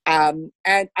 And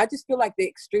I just feel like they're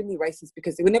extremely racist,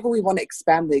 because whenever we want to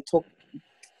expand the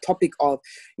topic of,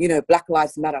 Black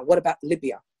Lives Matter, what about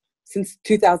Libya? Since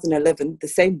 2011, the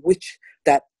same witch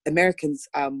that Americans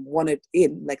wanted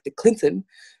in, like the Clinton,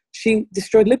 she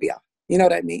destroyed Libya. You know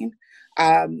what I mean?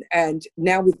 And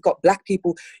now we've got Black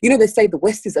people. They say the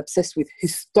West is obsessed with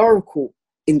historical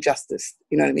injustice.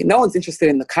 You know what I mean? No one's interested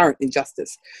in the current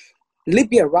injustice.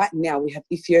 Libya right now, we have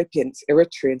Ethiopians,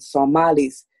 Eritreans,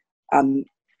 Somalis,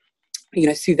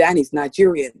 Sudanese,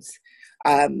 Nigerians,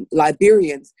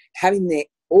 Liberians having their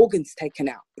organs taken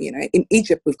out. You know, in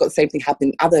Egypt, we've got the same thing happen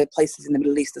in other places in the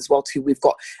Middle East as well too. We've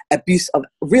got abuse of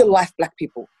real life black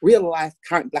people, real life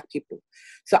current black people.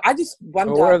 So I just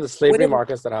wonder. I'm aware of the slavery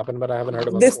markets that happened, but I haven't heard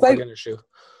about the organ issue.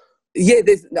 Yeah,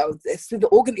 so the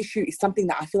organ issue is something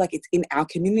that I feel like it's in our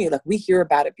community. Like, we hear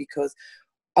about it because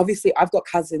obviously I've got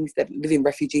cousins that live in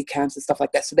refugee camps and stuff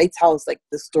like that. So they tell us like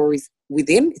the stories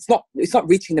within. It's not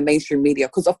reaching the mainstream media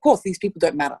because of course these people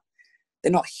don't matter.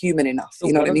 They're not human enough. So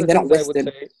you know what I mean? They're not Western.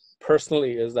 I would say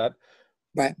personally is that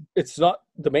right. It's not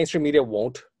the mainstream media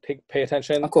won't pay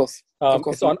attention. Of course.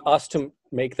 It's on us to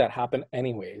make that happen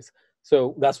anyways.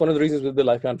 So that's one of the reasons with the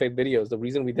Life Beyond Faith videos. The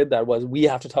reason we did that was we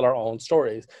have to tell our own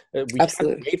stories. We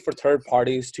can't wait for third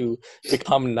parties to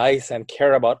become nice and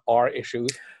care about our issues.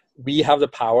 We have the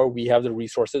power. We have the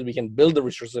resources. We can build the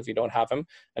resources if we don't have them.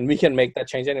 And we can make that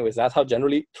change anyways. That's how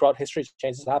generally throughout history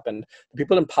changes happen. The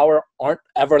people in power aren't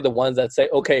ever the ones that say,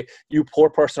 okay, you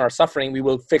poor person are suffering. We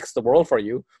will fix the world for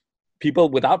you. People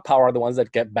without power are the ones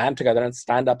that get band together and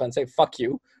stand up and say, fuck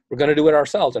you. We're going to do it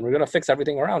ourselves and we're going to fix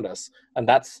everything around us. And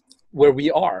that's where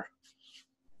we are.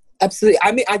 Absolutely.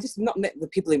 I mean, I just not met the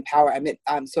people in power. I meant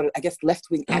sort of, I guess,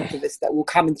 left-wing activists that will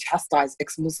come and chastise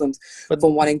ex-Muslims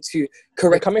for wanting to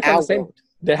correct our world.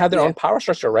 They have their own power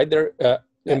structure, right? They're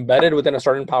embedded within a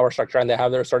certain power structure, and they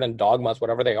have their certain dogmas,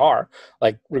 whatever they are,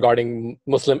 like regarding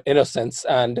Muslim innocence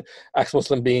and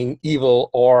ex-Muslim being evil,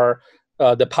 or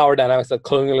the power dynamics that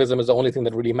colonialism is the only thing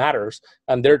that really matters.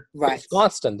 And they're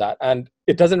constant that. And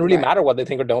it doesn't really matter what they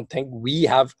think or don't think. We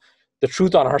have the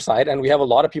truth on our side, and we have a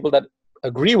lot of people that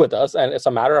agree with us, and it's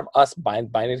a matter of us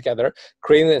binding together,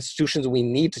 creating the institutions we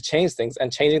need to change things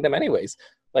and changing them anyways.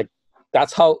 Like,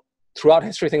 that's how throughout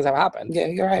history things have happened. Yeah,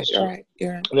 you're right.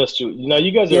 That's true. Now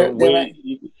you guys are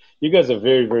you guys are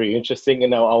very, very interesting,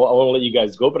 and now I want to let you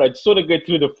guys go, but I just want to get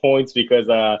through the points because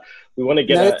we want to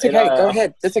get. No, that's okay. Go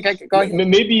ahead. That's okay. Go ahead.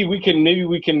 Maybe we can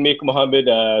make Muhammad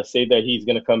say that he's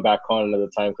going to come back on another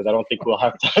time, because I don't think we'll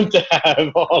have time to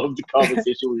have all of the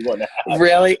conversation we want to have.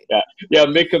 Really? Yeah.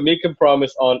 Make him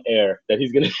promise on air that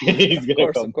he's gonna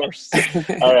come. Of course.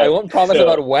 All right. I won't promise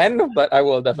about when, but I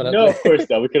will definitely. No, of course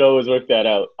not. We can always work that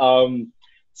out.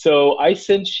 So I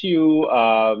sent you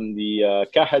the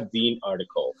Kahadeen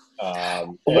article.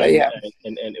 And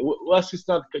it was just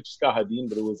not just Kahadeen,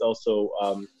 but it was also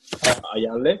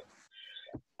Ayanle.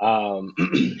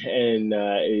 And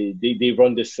they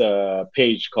run this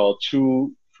page called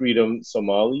True Freedom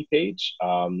Somali page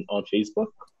on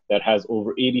Facebook that has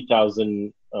over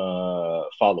 80,000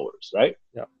 followers, right?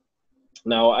 Yeah.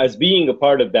 Now, as being a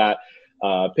part of that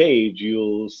page,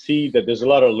 you'll see that there's a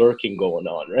lot of lurking going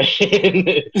on, right?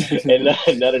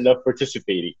 and not enough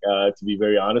participating, to be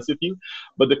very honest with you.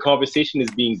 But the conversation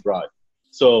is being broad.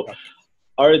 So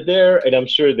are there, and I'm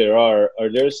sure there are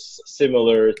there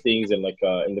similar things in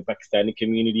in the Pakistani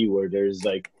community where there's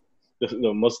like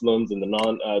the Muslims and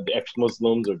the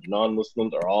ex-Muslims or the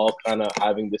non-Muslims are all kind of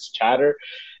having this chatter?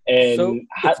 And so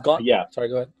it's gone. Yeah. Sorry,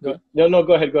 go ahead. No,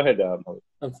 go ahead.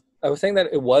 I was saying that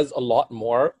it was a lot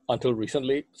more until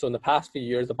recently. So in the past few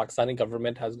years, the Pakistani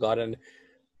government has gotten,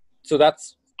 so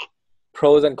that's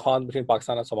pros and cons between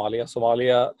Pakistan and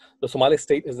Somalia. The Somali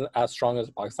state isn't as strong as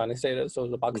the Pakistani state is. So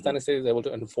the Pakistani state is able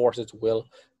to enforce its will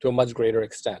to a much greater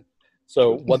extent.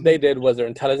 So what they did was their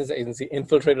intelligence agency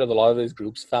infiltrated a lot of these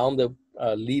groups, found the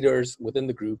leaders within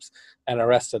the groups, and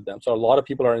arrested them. So a lot of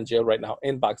people are in jail right now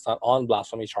in Pakistan on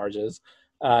blasphemy charges.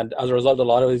 And as a result, a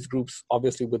lot of these groups,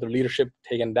 obviously with their leadership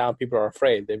taken down, people are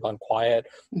afraid. They've gone quiet.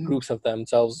 Groups have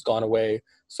themselves gone away.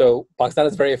 So Pakistan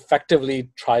has very effectively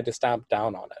tried to stamp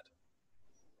down on it.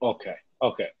 Okay.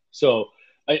 So,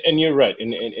 and you're right.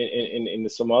 In the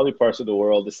Somali parts of the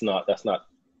world, that's not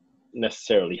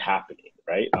necessarily happening,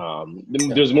 right?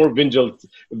 There's more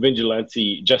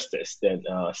vigilante justice than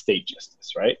state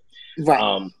justice, right?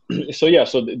 Right. So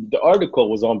the article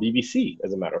was on BBC,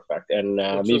 as a matter of fact, and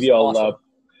maybe I'll, awesome.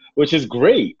 Which is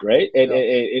great, right?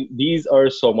 And these are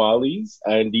Somalis,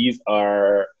 and these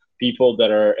are people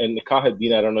that are, and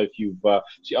Kahadeen, I don't know if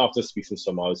she often speaks in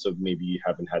Somali, so maybe you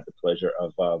haven't had the pleasure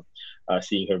of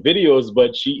seeing her videos,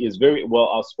 but she is very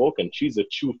well outspoken. She's a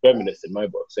true feminist in my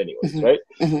books anyways, right?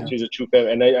 She's a true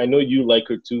feminist, and I know you like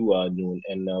her too, Nun,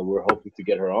 and we're hoping to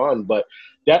get her on. But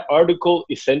that article,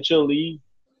 essentially,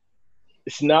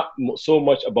 it's not so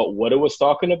much about what it was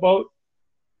talking about.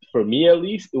 For me, at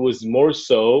least, it was more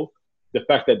so the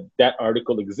fact that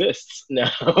article exists now.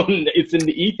 It's in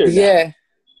the ether now. Yeah.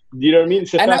 You know what I mean?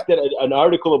 It's the fact that an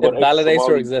article about it validates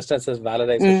your existence, it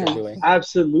validates what you're doing.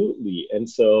 Absolutely. And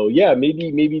so,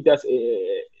 maybe that's,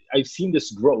 I've seen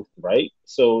this growth, right?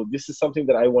 So this is something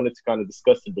that I wanted to kind of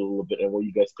discuss a little bit and what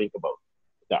you guys think about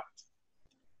that.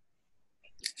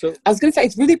 So I was going to say,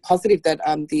 it's really positive that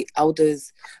the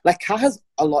elders, like Kaha's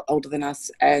a lot older than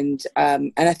us, and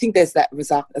I think there's that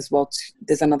Razak as well.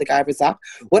 There's another guy, Razak.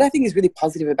 What I think is really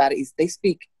positive about it is they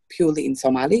speak purely in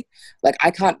Somali. Like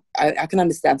I can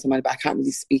understand Somali, but I can't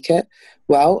really speak it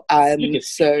well. You can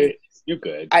so speak it. You're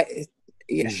good.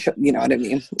 Yeah, sure, you know what I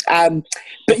mean.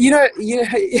 But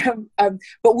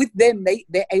but with them,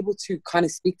 they're able to kind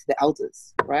of speak to the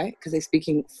elders, right? Because they're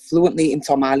speaking fluently in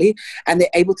Somali, and they're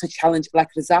able to challenge. Like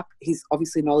Razak, he's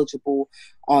obviously knowledgeable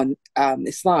on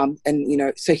Islam,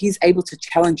 and so he's able to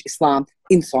challenge Islam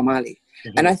in Somali.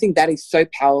 Mm-hmm. And I think that is so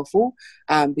powerful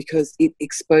because it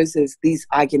exposes these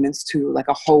arguments to like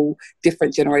a whole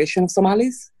different generation of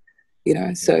Somalis.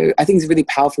 So I think it's really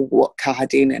powerful what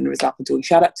Kahadin and Razak are doing.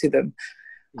 Shout out to them.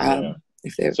 I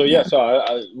know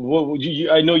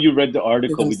you read the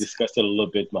article. We discussed it a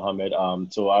little bit, Muhammad.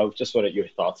 So I just wanted your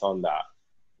thoughts on that.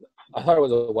 I thought it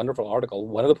was a wonderful article.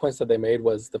 One of the points that they made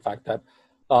was the fact that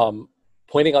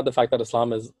pointing out the fact that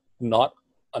Islam is not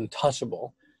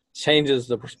untouchable changes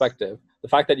the perspective. The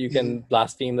fact that you can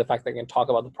blaspheme, the fact that you can talk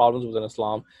about the problems within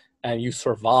Islam and you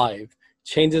survive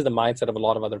changes the mindset of a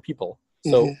lot of other people.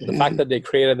 So the fact that they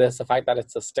created this, the fact that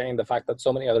it's sustained, the fact that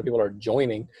so many other people are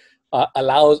joining,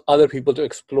 allows other people to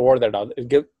explore their doubt.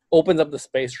 It opens up the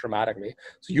space dramatically.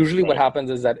 So usually what happens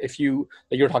is that if you're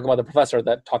talking about the professor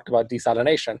that talked about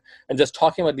desalination, and just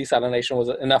talking about desalination was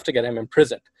enough to get him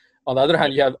imprisoned. On the other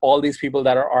hand, you have all these people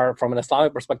that are from an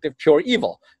Islamic perspective, pure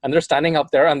evil. And they're standing up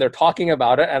there and they're talking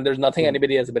about it, and there's nothing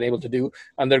anybody has been able to do.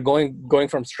 And they're going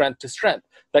from strength to strength.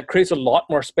 That creates a lot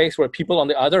more space where people on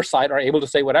the other side are able to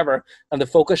say whatever. And the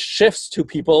focus shifts to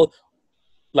people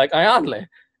like Ayanle.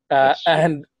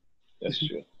 And that's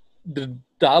true. The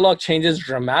dialogue changes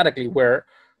dramatically where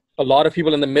a lot of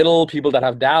people in the middle, people that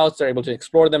have doubts, they're able to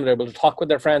explore them, they're able to talk with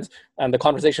their friends, and the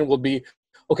conversation will be,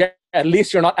 okay, at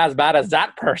least you're not as bad as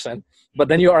that person, but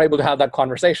then you are able to have that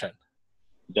conversation.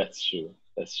 That's true.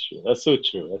 That's true. That's so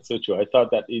true. That's so true. I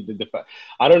thought that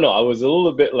I don't know. I was a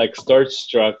little bit like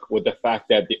starstruck with the fact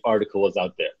that the article was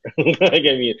out there.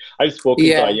 I've spoken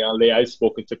to Ayanle, I've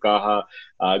spoken to Kaha,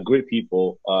 great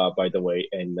people, by the way,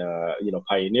 and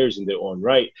pioneers in their own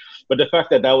right. But the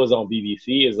fact that was on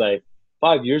BBC is like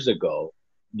 5 years ago,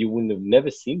 you wouldn't have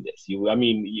never seen this.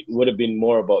 It would have been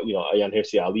more about Ayan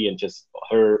Hirsi Ali and just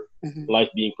her life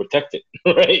being protected,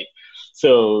 right?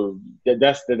 So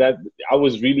that I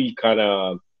was really kind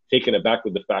of taken aback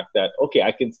with the fact that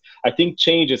I think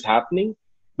change is happening,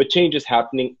 but change is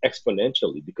happening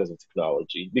exponentially because of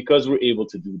technology. Because we're able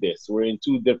to do this, we're in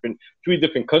 3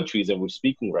 different countries and we're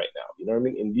speaking right now. You know what I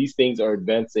mean? And these things are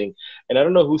advancing. And I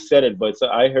don't know who said it, but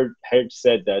I heard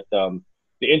said that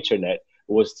the internet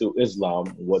was to Islam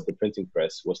what the printing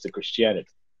press was to Christianity,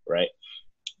 right?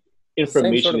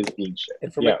 Information is being shared.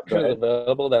 Information is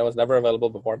available that was never available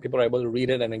before. People are able to read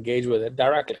it and engage with it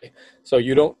directly. So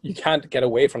you can't get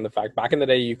away from the fact. Back in the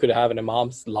day, you could have an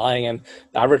imam lying and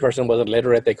the average person was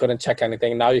illiterate. They couldn't check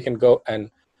anything. Now you can go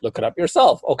and look it up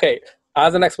yourself. Okay,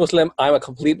 as an ex-Muslim, I'm a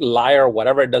complete liar,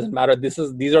 whatever, it doesn't matter. These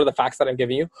are the facts that I'm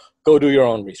giving you. Go do your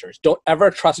own research. Don't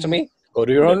ever trust me. Go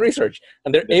do your own research.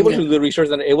 And they're able to do the research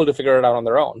and they're able to figure it out on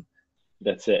their own.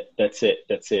 That's it.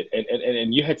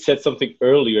 And you had said something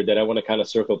earlier that I want to kind of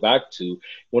circle back to.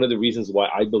 One of the reasons why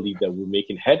I believe that we're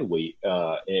making headway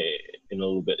in a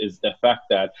little bit is the fact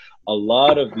that a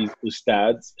lot of these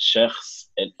ustads, sheikhs,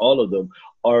 and all of them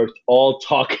are all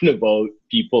talking about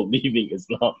people leaving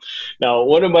Islam. Now,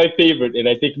 one of my favorite, and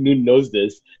I think Nun knows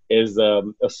this, is a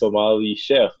Somali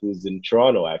sheikh who's in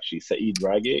Toronto, actually, Saeed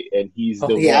Rage, and he's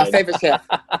the one. Our favorite sheikh.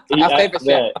 Our favorite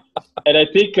sheikh. And I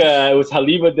think it was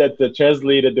Halima that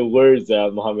translated the words,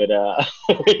 Muhammad,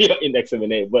 in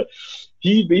EXMNA. But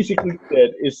he basically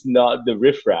said it's not the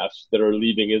riffraffs that are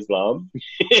leaving Islam.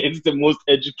 It's the most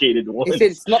educated ones. He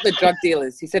said it's not the drug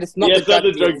dealers. He said it's not the drug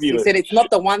dealers. He said it's not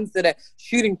the ones that are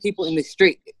shooting people in the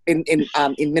street in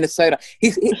Minnesota.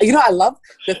 I love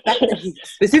the fact that he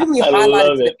specifically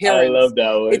highlighted to the parents. I love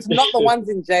that one. It's not the ones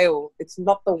in jail. It's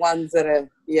not the ones that are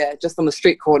just on the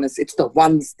street corners. It's the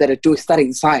ones that are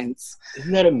studying science.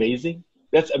 Isn't that amazing?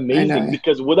 That's amazing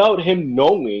because without him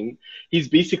knowing, he's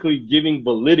basically giving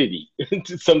validity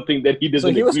to something that he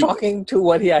doesn't. So he was talking to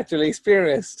what he actually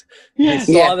experienced. Yes.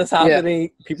 He saw this happening.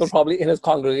 Yeah. People probably in his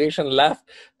congregation left.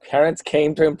 Parents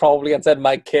came to him probably and said,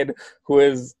 "My kid, who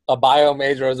is a bio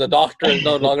major, is a doctor, is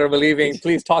no longer believing.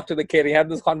 Please talk to the kid." He had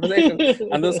this conversation,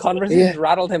 and those conversations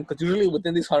rattled him because usually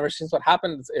within these conversations, what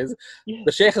happens is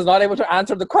the sheikh is not able to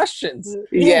answer the questions.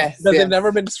 Because they've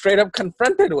never been straight up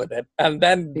confronted with it, and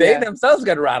then they themselves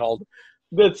get rattled.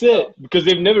 That's it, because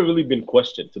they've never really been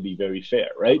questioned, to be very fair,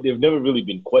 right? They've never really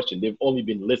been questioned. They've only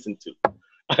been listened to.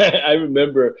 I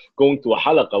remember going to a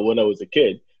halaqa when I was a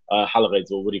kid. Halaqa is,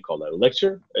 what do you call that? A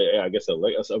lecture? I guess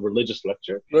a religious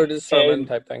lecture. Religious sermon And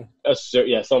type thing.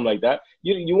 yeah, something like that.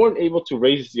 You weren't able to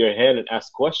raise your hand and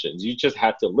ask questions. You just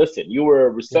had to listen. You were a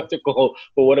receptacle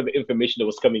for whatever information that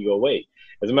was coming your way.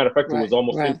 As a matter of fact, it was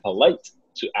almost impolite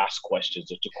to ask questions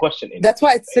or to question anything. That's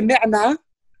why it's sami'na.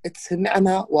 It's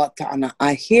sami'na wa ta'ana.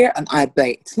 I hear and I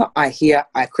obey. It's not I hear,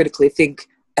 I critically think,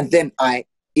 and then I,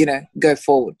 go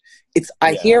forward. It's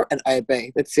I hear and I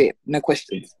obey. That's it. No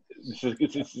questions.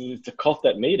 It's a cult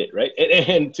that made it, right?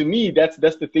 And to me, that's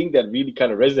the thing that really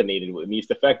kind of resonated with me. Is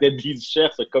the fact that these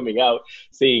chefs are coming out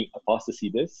saying apostasy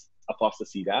this,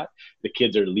 apostasy that. The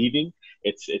kids are leaving.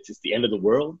 It's the end of the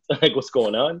world. Like, what's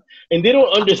going on? And they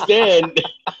don't understand.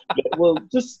 Well,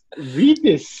 just read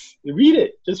this. Read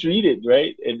it. Just read it,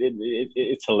 right? And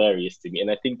it's hilarious to me. And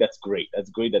I think that's great. That's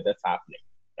great that that's happening,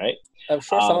 right? I'm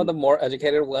sure some of the more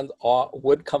educated ones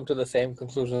would come to the same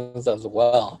conclusions as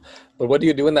well. But what do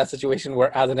you do in that situation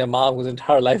where, as an imam whose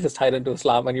entire life is tied into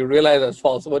Islam, and you realize it's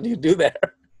false? What do you do there?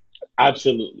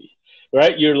 Absolutely.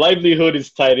 Right? Your livelihood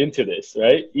is tied into this,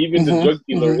 right? Even the drug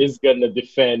dealer is going to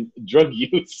defend drug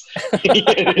use. You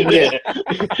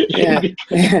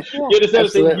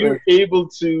understand? You're able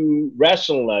to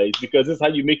rationalize because this is how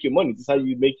you make your money. This is how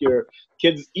you make your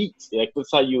kids eat. Like, this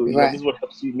is how this is what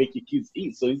helps you make your kids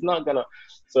eat. So he's not going to,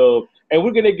 and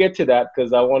we're going to get to that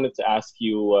because I wanted to ask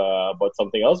you about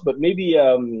something else, but maybe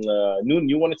Nun,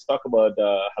 you wanted to talk about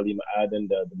Halima Aden,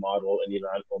 the model, and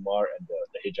Ilan Omar, and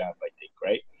the hijab, I think,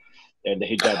 right? And the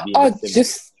hijab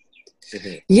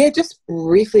being just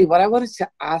briefly, what I wanted to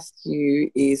ask you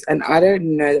is, and I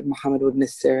don't know that Muhammad would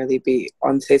necessarily be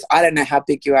on stage. I don't know how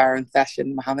big you are in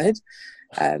fashion, Muhammad.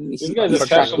 This guy's a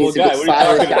fashionable guy. What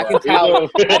are you talking about? I can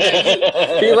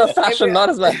tell. Female fashion, not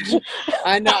as much.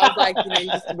 I know. I was like,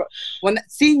 when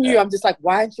seeing you, I'm just like,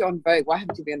 why aren't you on Vogue? Why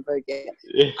haven't you been on Vogue yet?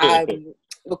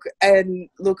 Look,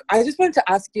 I just wanted to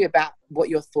ask you about what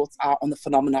your thoughts are on the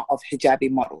phenomena of hijabi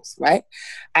models, right?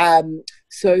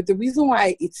 So the reason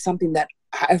why it's something that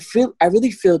I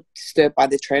really feel disturbed by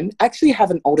the trend. I actually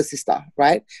have an older sister,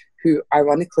 right, who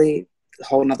ironically, a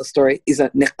whole another story, is a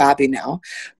niqabi now.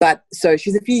 But so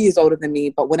she's a few years older than me,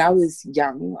 but when I was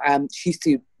young, she used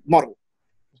to model,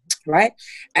 right?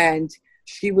 And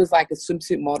she was like a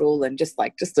swimsuit model and just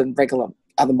a regular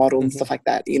other model and stuff like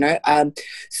that,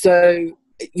 so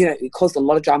it caused a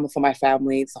lot of drama for my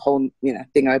family. It's a whole,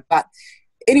 thing. But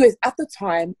anyways, at the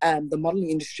time, the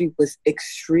modeling industry was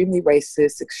extremely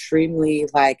racist, extremely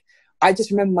I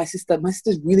just remember my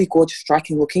sister's really gorgeous,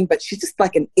 striking looking, but she's just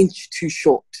like an inch too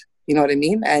short. You know what I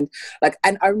mean? And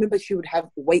I remember she would have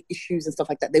weight issues and stuff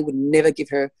like that. They would never give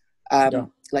her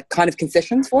kind of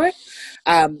concessions for it.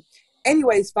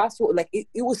 Anyways, fast forward, it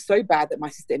was so bad that my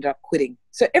sister ended up quitting.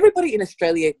 So everybody in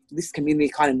Australia, this community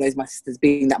kind of knows my sister's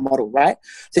being that model, right?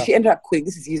 So she ended up quitting.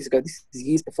 This is years ago. This is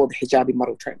years before the hijabi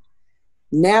model trend.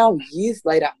 Now, years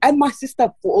later, and my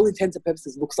sister, for all intents and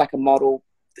purposes, looks like a model,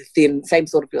 thin, same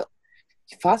sort of feel.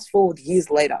 Fast forward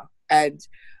years later, and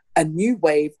a new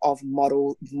wave of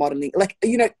modeling.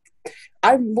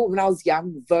 I remember when I was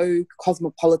young, Vogue,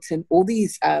 Cosmopolitan, all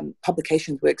these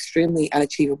publications were extremely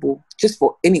unachievable just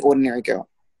for any ordinary girl.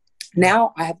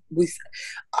 Now I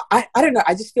don't know,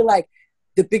 I just feel like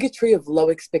the bigotry of low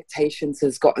expectations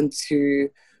has gotten to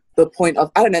the point of,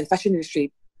 I don't know, the fashion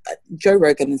industry, Joe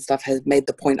Rogan and stuff has made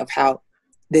the point of how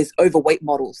there's overweight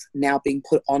models now being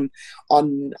put on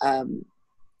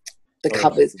the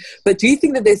covers. But do you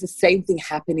think that there's the same thing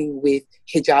happening with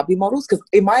hijabi models? Because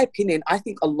in my opinion, I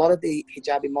think a lot of the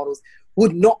hijabi models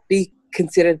would not be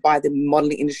considered by the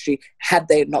modeling industry had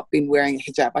they not been wearing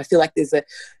a hijab. I feel like there's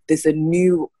a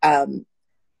new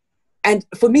and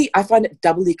for me, I find it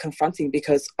doubly confronting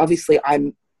because obviously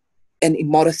I'm an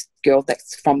immodest girl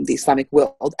that's from the Islamic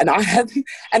world, and I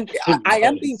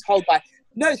am being told by,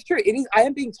 no, it's true. It is. I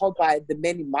am being told by the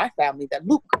men in my family that,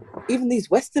 look, even these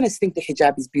Westerners think the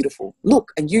hijab is beautiful.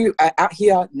 Look, and you are out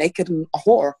here naked and a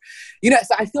whore.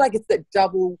 So I feel like it's that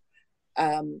double,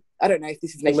 I don't know if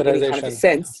this is making any kind of a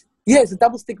sense. Yeah, it's a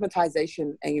double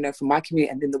stigmatization, and from my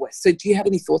community and in the West. So do you have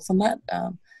any thoughts on that?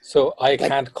 So I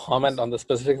can't comment on the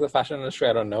specifics of the fashion industry.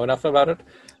 I don't know enough about it.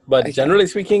 But generally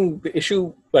speaking, the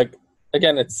issue,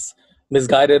 again, it's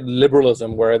misguided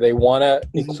liberalism where they want to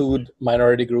include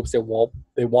minority groups. They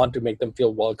want to make them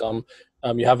feel welcome.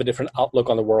 You have a different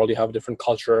outlook on the world. You have a different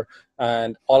culture,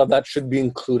 and all of that should be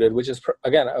included, which is,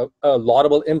 again, a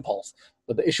laudable impulse.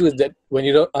 But the issue is that when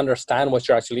you don't understand what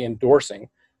you're actually endorsing,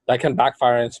 that can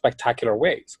backfire in spectacular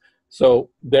ways. So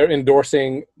they're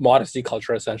endorsing modesty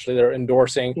culture, essentially. They're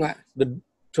endorsing,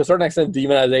 to a certain extent,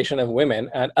 demonization of women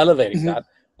and elevating that.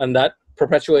 And that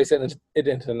perpetuates it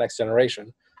into the next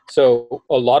generation. So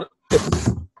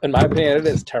in my opinion, it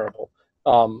is terrible.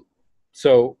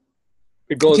 So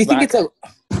it goes Do you think back.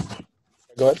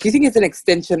 Go ahead. Do you think it's an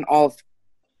extension of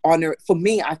honor? For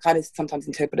me, I kind of sometimes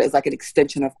interpret it as like an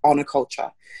extension of honor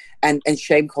culture and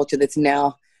shame culture that's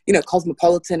now,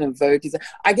 cosmopolitan and Vogue.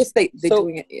 I guess they're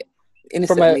doing it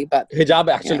innocently, but hijab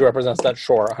actually represents that,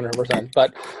 sure, 100%.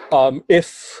 But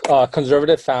if a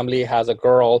conservative family has a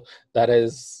girl that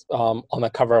is on the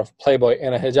cover of Playboy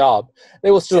in a hijab,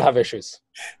 they will still have issues.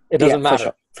 It doesn't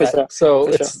matter. For sure. So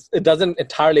it doesn't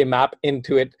entirely map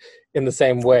into it in the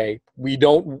same way. We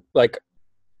don't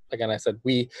again, I said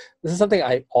this is something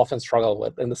I often struggle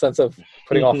with, in the sense of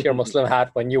putting off your Muslim hat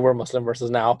when you were Muslim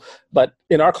versus now. But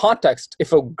in our context,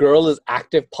 if a girl is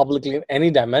active publicly in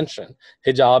any dimension,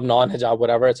 hijab, non-hijab,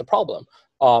 whatever, it's a problem.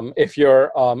 If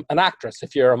you're an actress,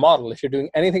 if you're a model, if you're doing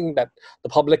anything that the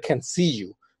public can see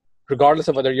you, regardless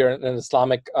of whether you're in an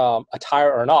Islamic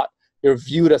attire or not, you're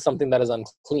viewed as something that is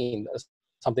unclean, as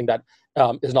something that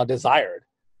is not desired.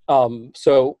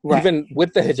 Even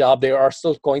with the hijab, they are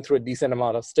still going through a decent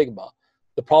amount of stigma.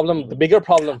 The bigger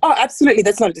problem. Oh, absolutely.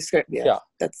 That's not descriptive. Yeah.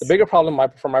 That's the bigger problem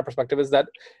from my perspective is that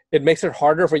it makes it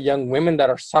harder for young women that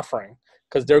are suffering,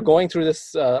 because they're going through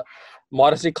this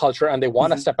modesty culture and they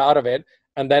want to step out of it.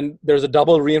 And then there's a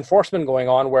double reinforcement going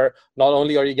on, where not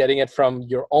only are you getting it from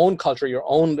your own culture, your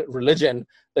own religion,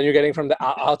 then you're getting from the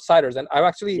outsiders. And I've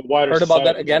actually heard about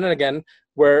that again and again,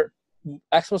 where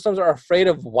ex-Muslims are afraid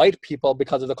of white people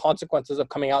because of the consequences of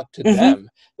coming out to them.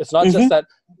 It's not just that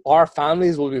our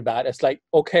families will be bad. It's like,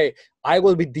 okay, I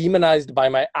will be demonized by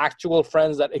my actual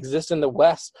friends that exist in the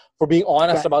West for being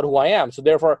honest about who I am. So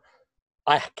therefore,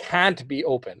 I can't be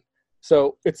open.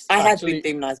 So I have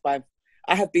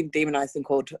been demonized and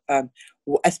called,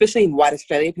 especially in white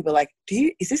Australia. People are like, are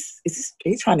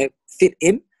you trying to fit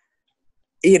in?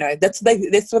 That's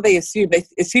what they assume. They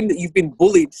assume that you've been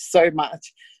bullied so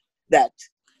much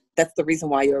that's the reason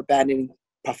why you're abandoning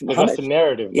Prophet Muhammad. That's the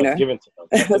narrative that's given to them.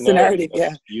 That's the narrative,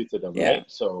 that's viewed to them, right?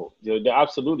 So,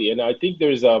 absolutely. And I think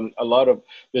there's a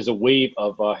wave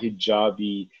of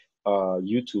hijabi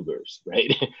YouTubers,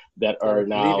 right, that are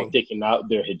now taking out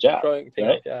their hijab,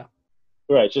 right?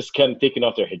 Right, just kind of taking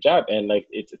off their hijab, and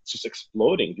it's just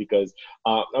exploding, because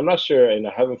I'm not sure, and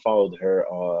I haven't followed her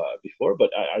before, but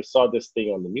I saw this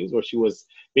thing on the news where she was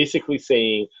basically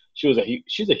saying she has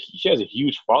a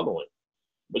huge following,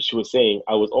 but she was saying,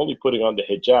 I was only putting on the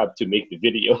hijab to make the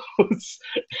videos,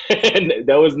 and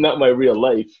that was not my real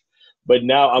life. But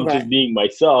now I'm just being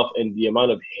myself, and the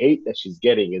amount of hate that she's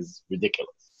getting is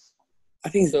ridiculous. I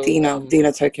think it's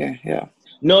Dina Tokyo, yeah.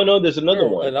 No, there's another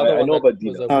one. I know about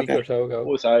Dina. A week or so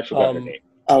ago. I forgot her name.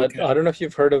 But I don't know if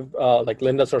you've heard of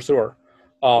Linda Sarsour.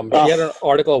 She had an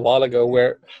article a while ago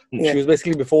where she was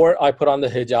basically, before I put on the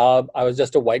hijab, I was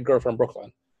just a white girl from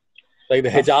Brooklyn. Like, the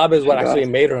hijab is what actually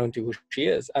made her into who she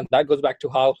is. And that goes back to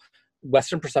how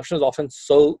Western perception is often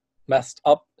so messed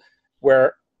up,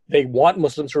 where they want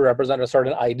Muslims to represent a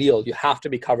certain ideal. You have to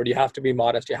be covered. You have to be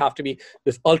modest. You have to be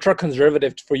this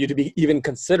ultra-conservative for you to be even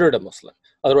considered a Muslim.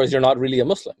 Otherwise, you're not really a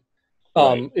Muslim.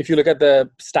 If you look at the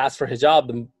stats for hijab,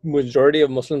 the majority of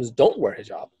Muslims don't wear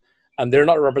hijab. And they're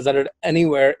not represented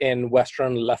anywhere in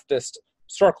Western leftist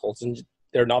circles. And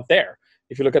they're not there.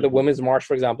 If you look at the Women's March,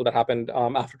 for example, that happened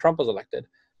after Trump was elected,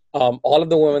 all of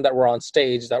the women that were on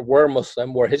stage that were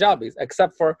Muslim were hijabis,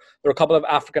 except for there were a couple of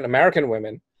African-American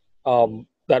women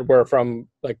that were from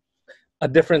a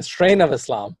different strain of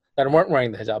Islam that weren't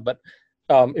wearing the hijab. But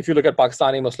if you look at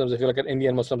Pakistani Muslims, if you look at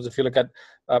Indian Muslims, if you look at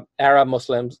Arab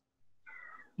Muslims,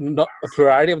 a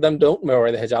plurality of them don't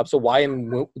wear the hijab. So why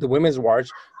in the Women's March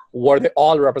were they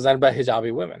all represented by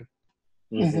hijabi women?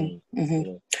 And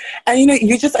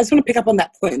I just want to pick up on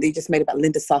that point that you just made about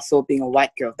Linda Sarsour being a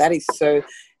white girl.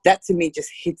 That to me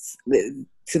just hits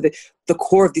to the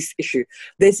core of this issue.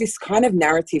 There's this kind of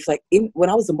narrative, when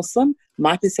I was a Muslim,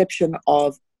 my perception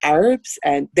of Arabs,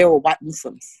 and they were white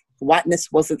Muslims.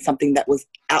 Whiteness wasn't something that was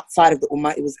outside of the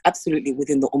Ummah. It was absolutely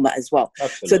within the Ummah as well.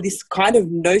 Absolutely. So this kind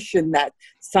of notion that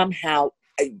somehow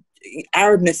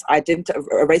Arabness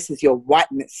erases your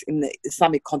whiteness in the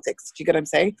Islamic context. Do you get what I'm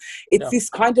saying? It's this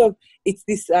kind of,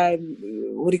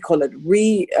 what do you call it?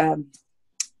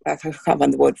 I can't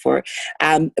find the word for it.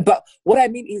 But what I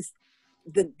mean is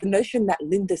the notion that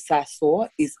Linda Sarsour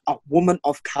is a woman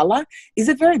of color is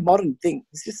a very modern thing.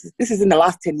 This is in the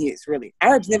last 10 years, really.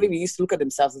 Arabs never even used to look at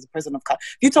themselves as a person of color.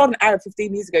 If you told an Arab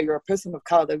 15 years ago you're a person of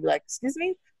color, they'd be like, excuse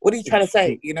me? What are you trying to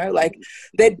say?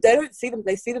 They don't see them.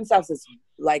 They see themselves as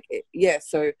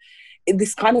So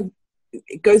this kind of,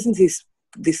 it goes into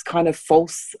this kind of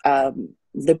false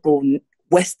liberal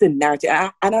Western narrative.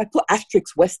 And I put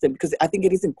asterisk Western because I think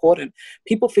it is important.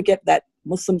 People forget that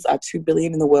Muslims are 2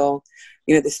 billion in the world.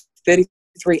 You know, there's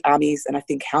 33 armies and I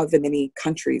think however many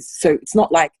countries. So it's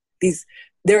not like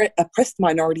they're an oppressed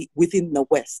minority within the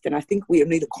West. And I think we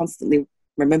need to constantly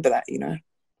remember that, you know.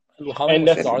 How many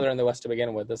Muslims are there in the West to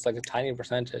begin with? It's like a tiny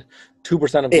percentage.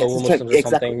 2% of global Muslims or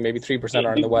something, maybe 3%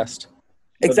 are in the West.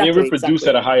 But they reproduce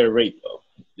at a higher rate, though.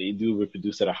 They do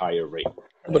reproduce at a higher rate.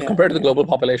 But compared to the global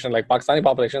population, like Pakistani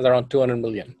population is around 200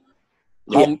 million.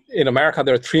 In America,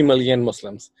 there are 3 million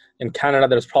Muslims. In Canada,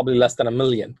 there's probably less than 1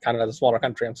 million. Canada's a smaller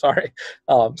country, I'm sorry.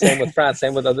 Same with France,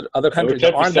 same with other countries.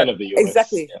 10% of the US.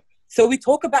 Exactly. Yeah. So we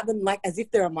talk about them like as if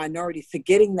they're a minority,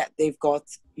 forgetting that they've got,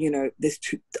 you know, this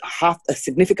half a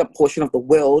significant portion of the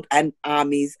world and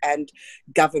armies and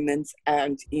governments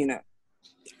and, you know,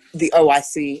 the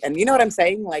OIC and you know what I'm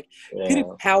saying? Like pretty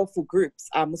powerful groups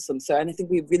are Muslims. So and I think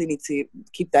we really need to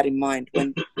keep that in mind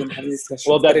when having this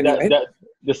discussion. Well, that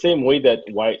the same way that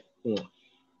white,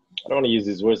 I don't want to use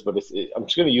these words, but I'm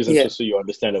just going to use them just so you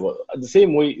understand it. The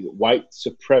same way white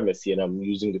supremacy, and I'm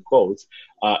using the quotes,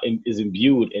 is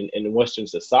imbued in Western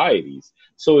societies,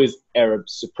 so is Arab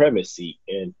supremacy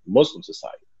in Muslim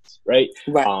societies, right?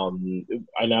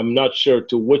 And I'm not sure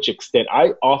to which extent.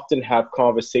 I often have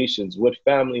conversations with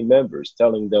family members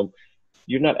telling them,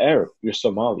 you're not Arab, you're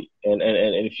Somali. And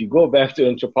if you go back to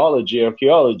anthropology,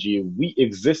 archaeology, we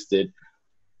existed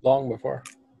long before.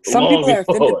 Some people are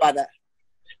offended by that.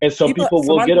 And some people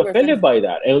will get offended by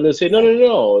that. And they'll say,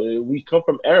 no, we come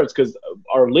from Arabs because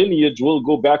our lineage will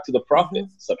go back to the Prophet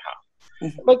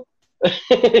somehow. But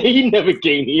he never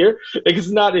came here. Like,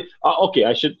 it's not, okay,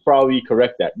 I should probably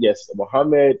correct that. Yes,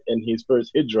 Muhammad and his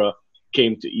first hijrah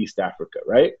came to East Africa,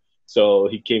 right? So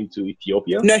he came to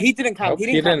Ethiopia. No, he didn't come. He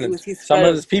didn't come. It was his Some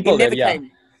of his people did, yeah.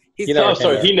 He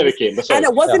never came. And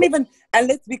it wasn't even, and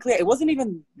let's be clear, it wasn't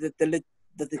even the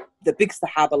big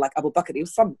Sahaba like Abu Bakr. It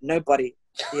was some nobody,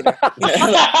 you know. For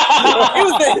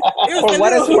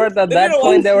what it's worth, at that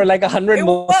point, there were like 100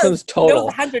 Muslims total.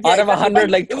 100, out of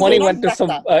 100, like 20 went to some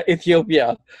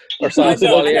Ethiopia or some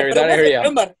Somali area. That area.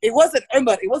 It wasn't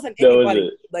Umar. It wasn't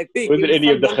anybody like big. Was it any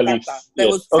of the Khalifs? That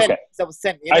was sent. That was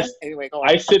sent. You know? Anyway, go on.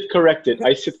 I sit corrected.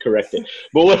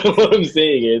 But what I'm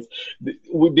saying is,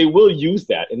 they will use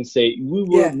that and say we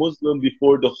were Muslim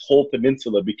before the whole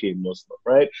peninsula became Muslim,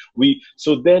 right?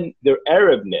 So then their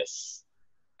Arabness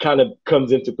kind of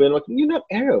comes into play. Like, you're not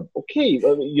Arab. Okay,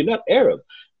 you're not Arab.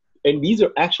 And these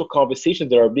are actual conversations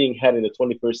that are being had in the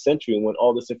 21st century when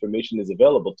all this information is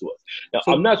available to us. Now,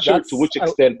 so I'm not sure to which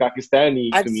extent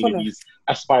Pakistani communities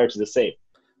aspire to the same.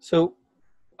 So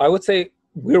I would say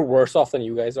we're worse off than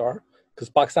you guys are because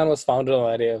Pakistan was founded on the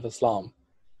idea of Islam.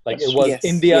 Like it was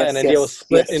India and India was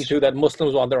split into that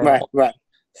Muslims want their own. Right.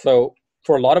 So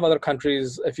for a lot of other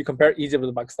countries, if you compare Egypt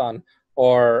with Pakistan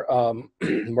or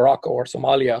Morocco or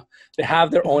Somalia, they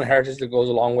have their own heritage that goes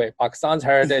a long way. Pakistan's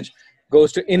heritage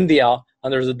goes to India,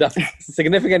 and there's a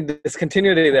significant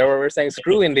discontinuity there where we're saying,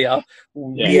 screw India,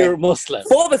 we're Muslim.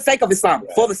 For the sake of Islam.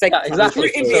 For the sake of Islam. Exactly.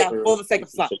 Screw India, for the sake of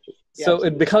Islam. So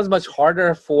it becomes much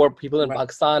harder for people in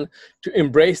Pakistan to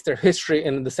embrace their history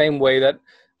in the same way that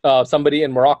somebody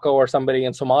in Morocco or somebody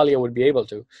in Somalia would be able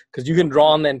to, because you can draw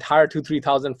on the entire 2,000,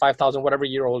 3,000, 5,000, whatever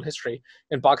year old history.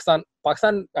 In Pakistan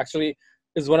actually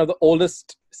is one of the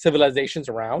oldest civilizations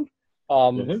around.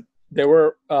 There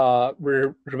were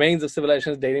remains of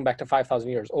civilizations dating back to 5,000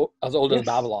 years, as old as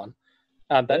Babylon,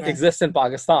 that exists in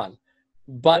Pakistan.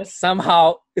 But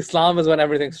somehow Islam is when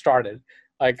everything started.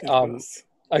 Like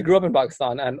I grew up in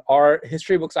Pakistan, and our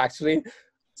history books actually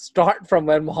start from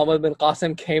when Muhammad bin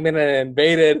Qasim came in and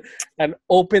invaded and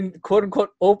opened, quote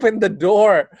unquote, opened the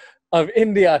door of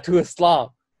India to Islam.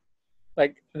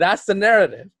 Like that's the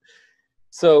narrative.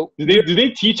 So do they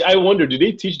teach? I wonder. Do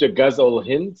they teach the Ghazal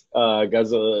Hind?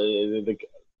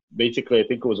 Basically, I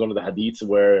think it was one of the hadiths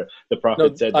where the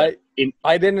Prophet said.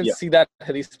 I didn't see that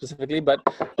hadith specifically, but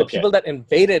the people that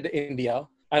invaded India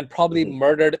and probably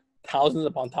murdered thousands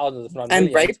upon thousands, if not millions,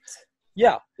 and raped.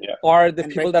 Are the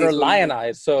people that are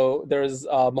lionized. So there's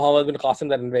Muhammad bin Qasim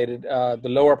that invaded the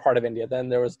lower part of India. Then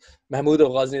there was Mahmud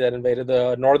of Ghazni that invaded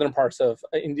the northern parts of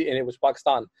India, and it was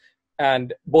Pakistan.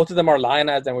 And both of them are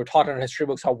lionized, and we're taught in our history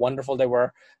books how wonderful they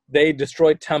were. They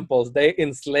destroyed temples. They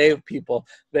enslaved people.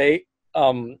 They,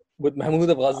 with Mahmud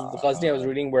of Ghazni, I was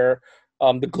reading where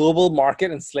the global market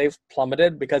in slaves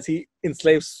plummeted because he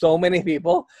enslaved so many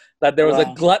people that there was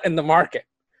a glut in the market.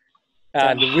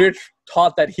 And we're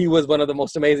taught that he was one of the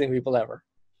most amazing people ever.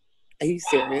 Are you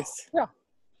serious? Yeah.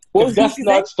 If that's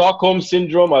not Stockholm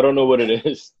Syndrome, I don't know what it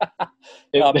is.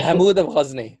 Mahmud of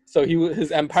Ghazni. So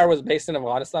his empire was based in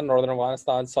Afghanistan, northern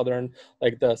Afghanistan, southern,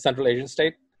 like the Central Asian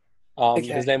state.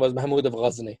 His name was Mahmud of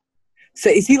Ghazni. So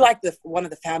is he like one of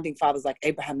the founding fathers, like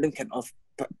Abraham Lincoln of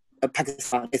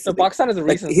Pakistan? So Pakistan is a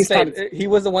recent state. He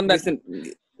was the one that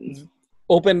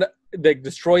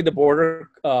destroyed the border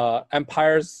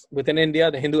empires within India,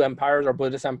 the Hindu empires or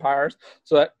Buddhist empires,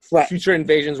 so that future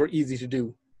invasions were easy to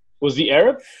do. Was he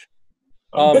Arab?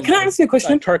 But can I ask you a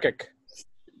question? Turkic.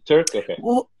 Okay.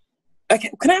 Well,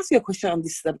 okay. Can I ask you a question on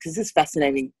this? Because this is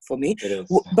fascinating for me. It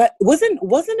is. But wasn't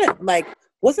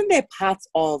there parts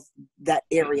of that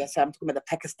area? So I'm talking about the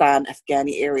Pakistan,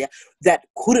 Afghani area that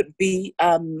couldn't be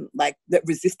that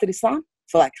resisted Islam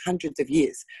for like hundreds of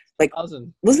years. Like,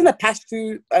 wasn't it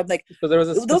Pashto So there was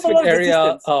a specific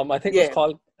area. I think it was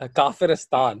called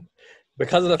Kafiristan,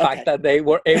 because of the fact that they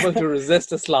were able to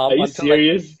resist Islam. Are you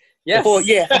serious? Yes. For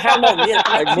how long? Yeah.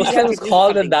 Like Muslims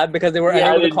called it that because they were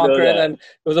unable to conquer it, and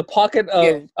there was a pocket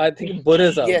of I think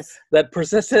Buddhism that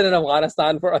persisted in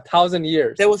Afghanistan for 1,000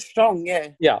 years. They were strong, yeah.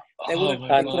 Yeah.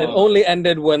 And it only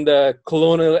ended when the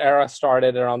colonial era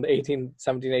started around the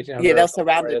 1800s. Yeah, they were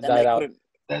surrounded and they couldn't.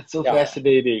 That's so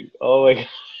fascinating. Oh my God.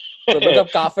 So look up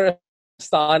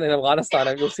Kafiristan in Afghanistan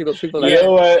and you'll see those people. You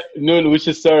know what, Nun, we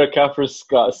should start a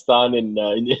Kafiristan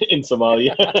in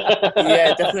Somalia.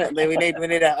 Yeah, definitely. We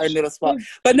need our own little spot.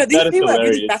 But no, these people are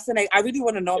really fascinating. I really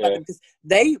want to know about them because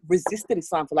they resisted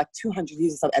Islam for like 200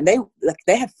 years or something, and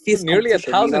they had fierce nearly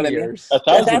 1,000 years.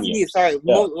 1,000 years. Sorry,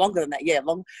 more longer than that. Yeah,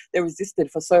 they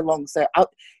resisted for so long. So it'd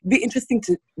be interesting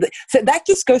to. So that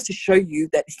just goes to show you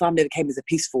that Islam never came as a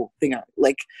peaceful thing.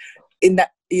 Like in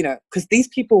that, because these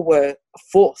people were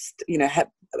forced, had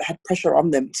pressure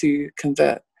on them to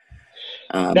convert.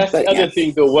 That's the other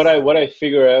thing, though. What I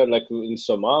figure out, like in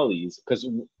Somalis, because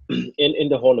in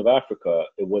the Horn of Africa,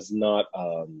 it was not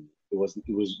there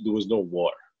was no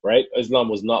war, right? Islam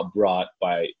was not brought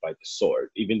by the sword,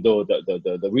 even though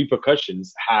the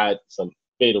repercussions had some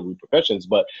fatal repercussions,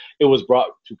 but it was brought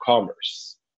to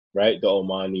commerce. Right, the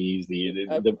Omanis,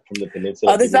 from the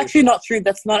peninsula. Oh, that's actually not true.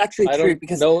 That's not actually true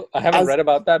because I haven't read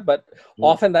about that, but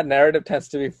often that narrative tends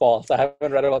to be false. I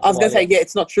haven't read about. I was going to say,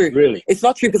 it's not true. Really, it's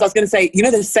not true because I was going to say,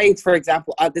 the Syed, for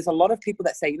example. There's a lot of people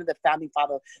that say, the founding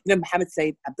father, Muhammad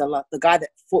Syed Abdullah, the guy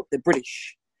that fought the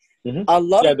British. Mm-hmm. A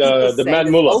lot of people the say Mad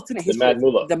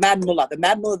Mullah, the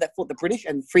Mad Mullah that fought the British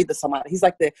and freed the Somali. He's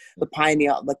like the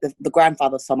pioneer, like the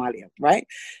grandfather of Somalia, right?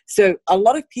 So a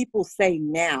lot of people say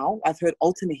now, I've heard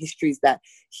alternate histories that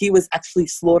he was actually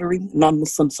slaughtering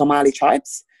non-Muslim Somali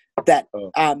tribes.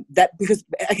 Because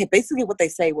basically what they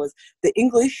say was the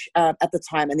English at the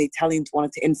time and the Italians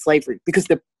wanted to end slavery because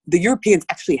the Europeans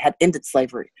actually had ended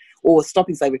slavery or were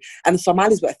stopping slavery, and the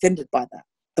Somalis were offended by that.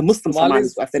 The Muslim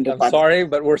Somalis were offended by that. Sorry,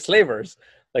 but we're slavers.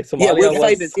 Like Somalia we're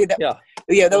slavers. They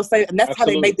were slaves, and that's Absolutely. how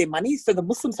they made their money. So the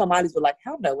Muslim Somalis were like,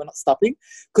 hell no, we're not stopping.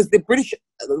 Because the British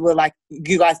were like,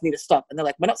 you guys need to stop. And they're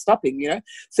like, we're not stopping,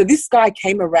 So this guy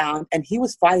came around and he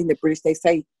was fighting the British. They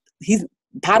say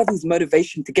part of his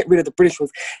motivation to get rid of the British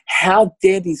was, how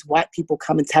dare these white people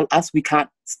come and tell us we can't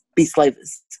be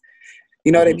slavers?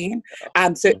 You know what I mean?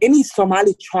 So any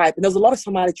Somali tribe, and there was a lot of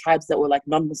Somali tribes that were like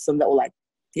non-Muslim that were like,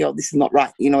 this is not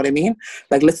right. You know what I mean?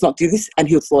 Like, let's not do this. And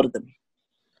he would slaughter them.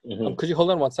 Could you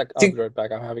hold on 1 second? I'll be right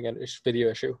back. I'm having a video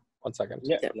issue. 1 second.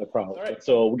 Yeah, no problem. All right.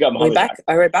 So we got We're Muhammad back.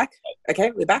 All right, back.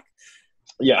 Okay, we're back.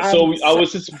 Yeah, so I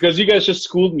was just, because you guys just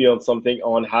schooled me on something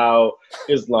on how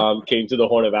Islam came to the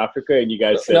Horn of Africa, and you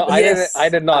guys said... No, I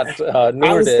did not.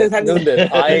 Noon did.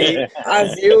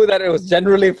 I knew that it was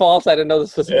generally false. I didn't know the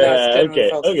specifics.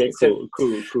 Okay, cool.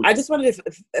 I just wanted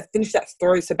to finish that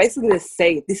story. So basically to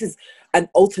say this is an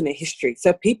alternate history.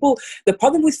 So the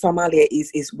problem with Somalia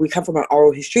is we come from an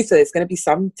oral history, so there's going to be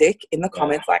some dick in the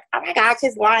comments like, oh my God,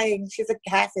 she's lying, she's a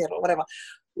kafir, or whatever.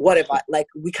 Like,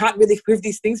 we can't really prove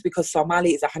these things because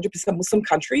Somalia is a 100% Muslim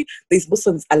country. These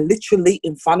Muslims are literally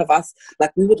in front of us.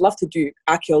 Like, we would love to do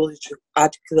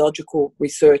archaeological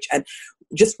research and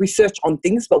just research on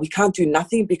things, but we can't do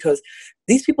nothing because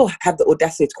these people have the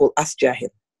audacity to call us jahil.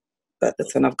 But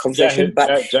that's another conversation.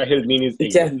 Jahil means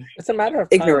ignorant. It's a matter of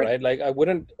time, right? Like, I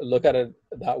wouldn't look at it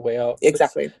that way.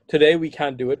 Exactly. Today we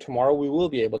can't do it. Tomorrow we will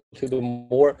be able to do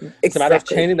more. It's a matter of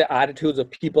changing the attitudes of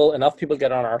people. Enough people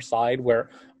get on our side where,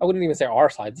 I wouldn't even say our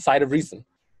side, the side of reason.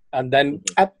 And then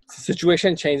the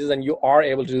situation changes and you are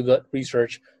able to do the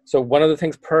research. So one of the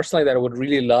things personally that I would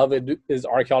really love is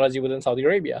archaeology within Saudi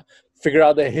Arabia. Figure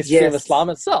out the history of Islam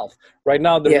itself. Right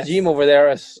now, the regime over there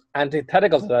is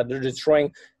antithetical to that. They're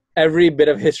destroying every bit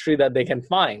of history that they can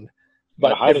find,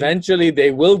 but eventually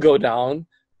they will go down.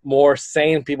 More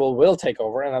sane people will take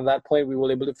over, and at that point we will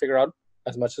be able to figure out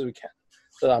as much as we can.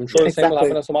 So I'm sure the same will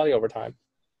happen in Somalia over time.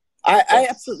 I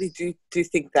absolutely do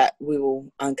think that we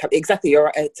will uncover. Exactly, you're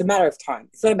right. It's a matter of time.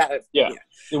 It's not a matter of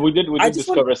We did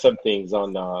discover some things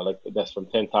on like that's from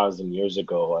 10,000 years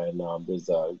ago, and there's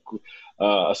a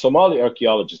Somali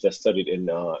archaeologist that studied in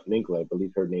England. I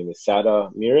believe her name is Sada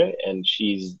Mire, and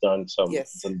she's done some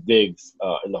digs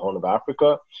in the Horn of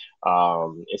Africa,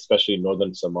 especially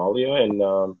northern Somalia,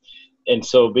 and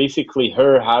so basically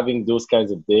her having those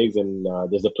kinds of digs, and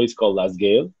there's a place called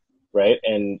Lasgale, right,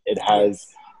 and it has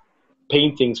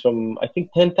paintings from I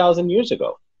think 10,000 years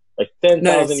ago, like 10,000.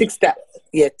 No,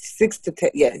 6 to 10.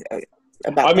 Yeah,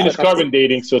 about. I mean, it's carbon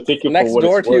dating, so take it next for what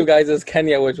door it's to you worth. guys is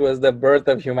Kenya, which was the birth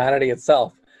of humanity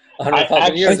itself. I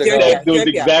 100,000 years actually ago. said those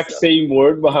exact same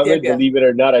word, Muhammad. Believe it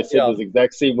or not, I said those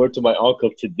exact same word to my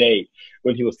uncle today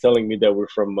when he was telling me that we're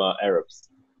from Arabs.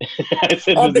 I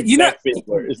said those exact same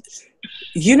words.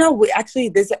 You know,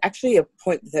 there's actually a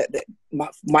point that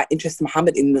might interest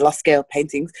Muhammad in the Lascale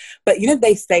paintings. But you know,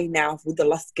 they say now with the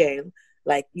Lascale,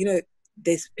 like, you know,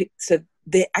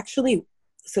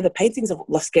 so the paintings of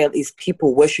Lascale is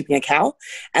people worshipping a cow,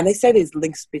 and they say there's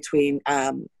links between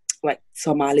like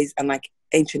Somalis and like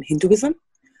ancient Hinduism,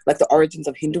 like the origins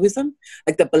of Hinduism,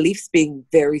 like the beliefs being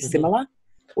very similar.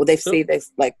 Or they see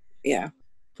there's like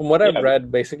From what I've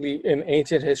read, basically in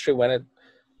ancient history, when it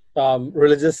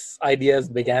religious ideas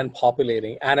began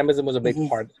populating, animism was a big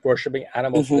part, worshipping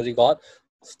animals, because you got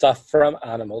stuff from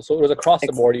animals. So it was across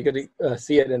the board. You could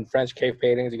see it in French cave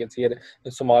paintings. You can see it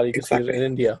in Somali. You can see it in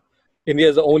India. India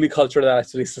is the only culture that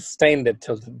actually sustained it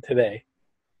till today.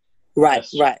 Right.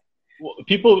 Well,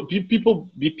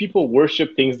 people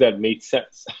worship things that made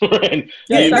sense. Right?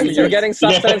 You're getting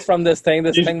sustenance from this thing.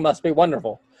 This thing must be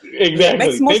wonderful.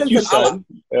 Exactly. Thank you, son.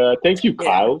 Thank you,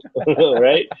 cow.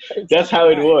 Right? That's how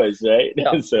it was, right?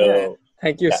 So.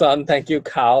 Thank you, son. Thank you,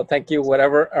 cow. Thank you,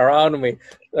 whatever around me.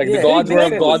 Like the gods were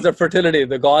gods of fertility,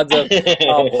 the gods of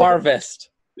harvest.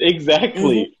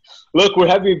 Exactly. Look, we're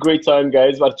having a great time,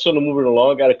 guys. But just want to move it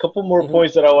along. Got a couple more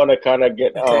points that I want to kind of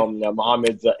get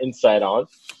Muhammad's insight on.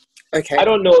 Okay. I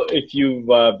don't know if you've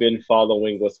been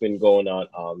following what's been going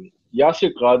on.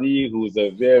 Yasir Qadi, who's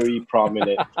a very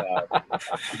prominent,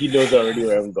 he knows already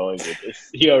where I'm going with this.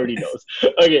 He already knows.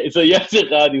 Okay, so Yasir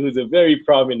Qadi, who's a very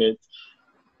prominent,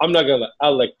 I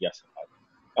like Yasir Qadi.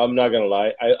 I'm not gonna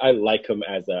lie. I like him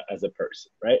as a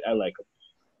person, right? I like him.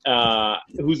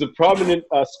 Who's a prominent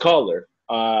scholar.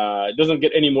 Doesn't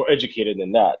get any more educated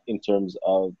than that in terms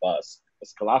of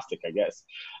scholastic, I guess.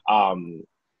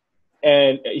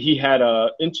 And he had a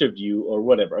interview or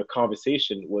whatever, a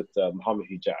conversation with Muhammad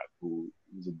Hijab, who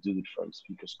is a dude from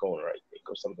Speaker's Corner, I think,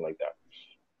 or something like that.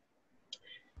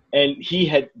 And he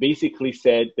had basically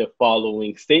said the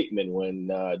following statement when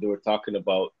they were talking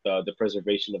about the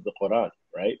preservation of the Quran,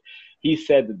 right? He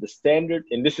said that the standard,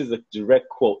 and this is a direct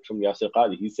quote from Yasir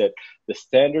Qadi, he said, the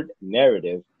standard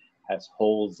narrative has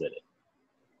holes in it.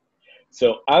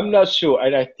 So I'm not sure,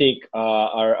 and I think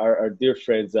our dear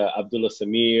friends Abdullah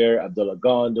Samir, Abdullah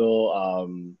Gondo,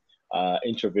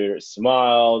 Introverted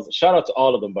Smiles, shout out to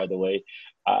all of them, by the way.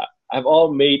 I've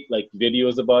all made like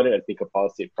videos about it. I think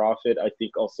Apostate Prophet, I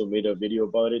think also made a video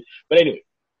about it. But anyway,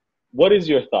 what is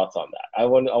your thoughts on that? I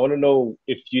want to know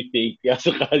if you think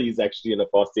Yasir Qadi is actually an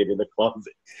apostate in the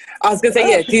closet. I was going to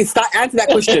say, do you answer that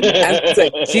question?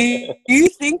 Do you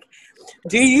think?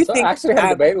 I actually had a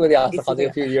debate with Yasir Qadi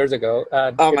a few years ago.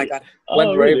 Oh my God!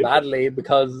 Went very badly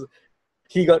because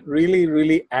he got really,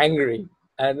 really angry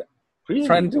and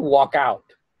threatened to walk out.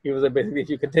 He was basically, if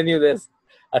you continue this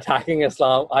attacking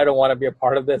Islam, I don't want to be a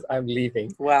part of this. I'm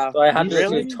leaving. Wow! So I had to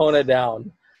actually tone it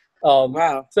down.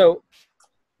 Wow! So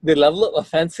the level of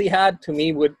offense he had to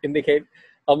me would indicate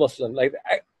a Muslim. Like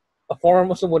a former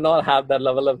Muslim would not have that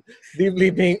level of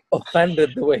deeply being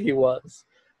offended the way he was.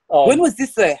 When was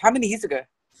this? How many years ago?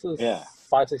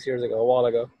 5-6 years ago, a while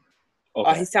ago. Okay.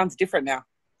 Oh, he sounds different now.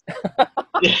 No,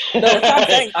 that's what I'm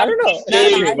saying. I don't know.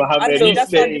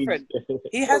 That's not different.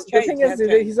 He has changed. The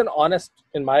thing is, he's an honest,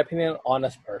 in my opinion,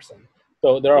 honest person.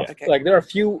 So there are there are a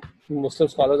few Muslim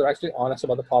scholars that are actually honest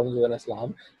about the problems within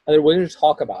Islam, and they're willing to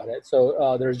talk about it.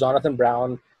 So there's Jonathan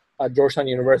Brown at Georgetown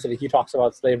University. He talks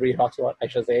about slavery. He talks about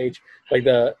Aisha's age. Like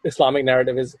the Islamic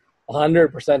narrative is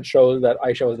 100% shows that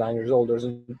Aisha was 9 years old. There's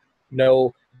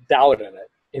no doubt in it.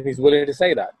 And he's willing to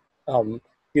say that.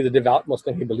 He's a devout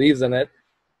Muslim. He believes in it.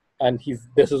 And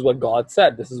this is what God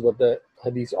said. This is what the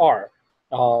hadiths are.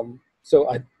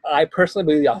 So I personally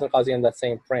believe Yasir Qadi in that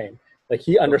same frame. Like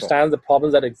he understands the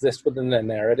problems that exist within the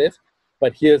narrative,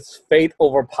 but his faith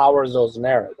overpowers those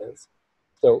narratives.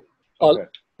 So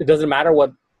it doesn't matter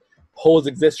what holes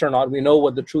exist or not. We know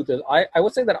what the truth is. I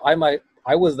would say that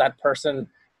I was that person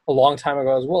a long time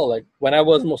ago as well. Like when I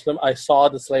was Muslim, I saw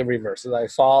the slavery verses. I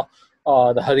saw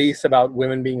the hadiths about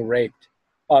women being raped.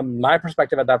 My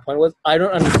perspective at that point was, I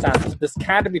don't understand this. This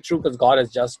can't be true because God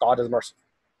is just, God is merciful.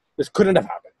 This couldn't have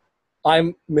happened.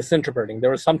 I'm misinterpreting. There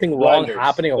was something wrong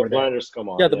happening over there. The blinders come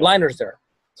on. Yeah, the blinders there.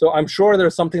 So I'm sure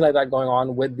there's something like that going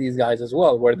on with these guys as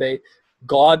well, where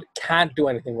God can't do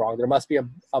anything wrong. There must be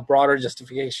a broader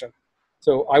justification.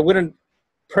 So I wouldn't,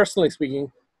 personally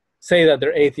speaking, say that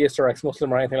they're atheist or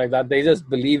ex-Muslim or anything like that. They just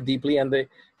believe deeply, and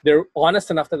they're honest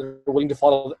enough that they're willing to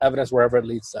follow the evidence wherever it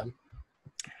leads them.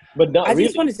 But not I really.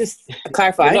 just want to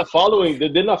clarify. They're not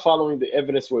following the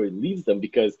evidence where it leads them,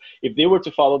 because if they were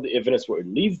to follow the evidence where it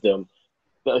leads them,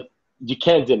 you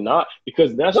can't deny,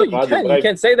 because that's you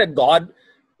can say that God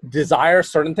desires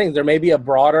certain things. There may be a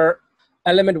broader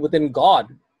element within God,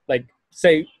 like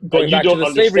say going back to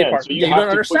the slavery part. So you don't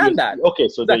understand that. Okay,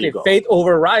 so there you go. Faith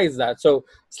overrides that. So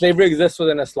slavery exists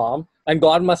within Islam, and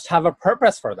God must have a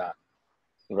purpose for that.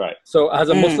 Right. So as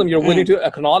a Muslim, you're willing to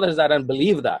acknowledge that and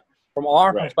believe that. From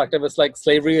our perspective, it's like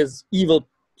slavery is evil,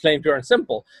 plain, pure, and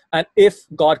simple. And if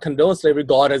God condones slavery,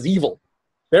 God is evil.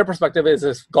 Their perspective is,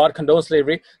 if God condones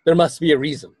slavery, there must be a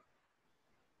reason.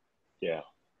 Yeah.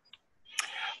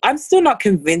 I'm still not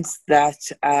convinced that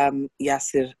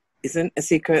Yasser isn't a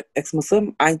secret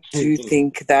ex-Muslim. I do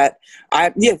think that,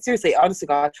 seriously, honestly,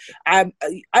 God, I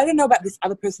don't know about this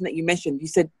other person that you mentioned. You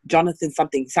said Jonathan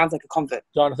something. Sounds like a convert.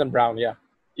 Jonathan Brown, yeah.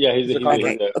 Yeah, he's a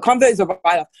convert is a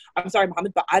write-off. I'm sorry,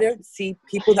 Muhammad, but I don't see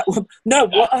people that were...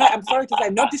 I'm sorry to say,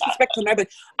 no disrespect to nobody.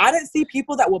 I don't see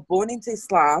people that were born into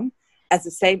Islam as the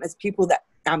same as people that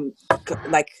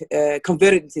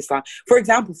converted into Islam. For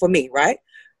example, for me, right?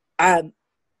 A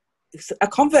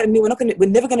convert and me, we're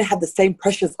never gonna have the same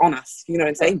pressures on us. You know what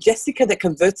I'm saying? Jessica that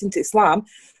converts into Islam,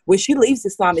 when she leaves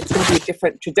Islam, it's gonna be a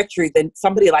different trajectory than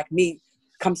somebody like me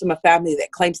comes from a family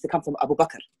that claims to come from Abu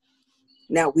Bakr.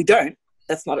 Now we don't.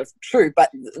 That's not true, but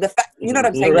the fact, you know what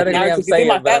I'm saying? The narrative within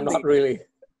my family, but I'm not really.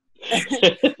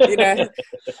 You know,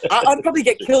 I'd probably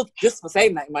get killed just for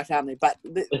saying that in my family, but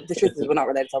the truth is we're not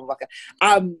related to Abu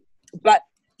Bakr. But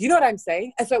you know what I'm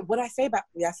saying? And so when I say about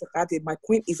Yasser Qadi, my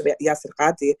point is about Yasser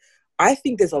Qadi, I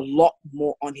think there's a lot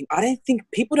more on him. I don't think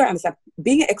people don't understand.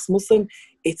 Being an ex-Muslim,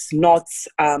 it's not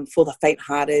for the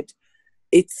faint-hearted.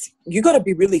 You got to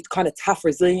be really kind of tough,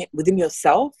 resilient within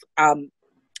yourself,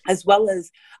 as well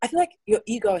as I feel like your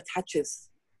ego attaches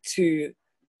to,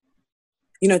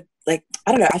 you know, like,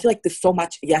 I don't know, I feel like there's so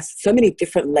many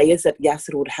different layers that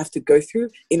Yasser would have to go through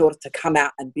in order to come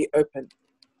out and be openly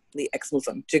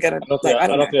ex-Muslim. Do you get it? I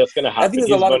don't think that's going to happen. I think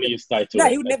there's his money is tied to it. No,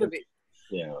 he would never be.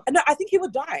 Yeah. No, I think he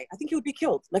would die. I think he would be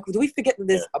killed. Like, do we forget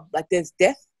that there's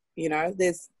death? You know,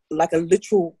 there's like a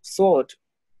literal sword.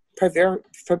 He's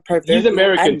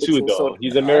American too, though. Sword.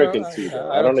 He's American too, though.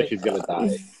 I don't know if he's going to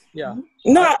die. Yeah.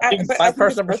 No, my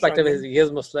personal perspective is he is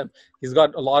Muslim. He's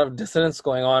got a lot of dissonance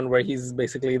going on where he's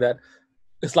basically that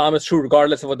Islam is true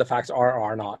regardless of what the facts are or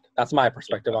are not. That's my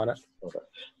perspective on it. Okay.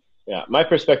 Yeah, my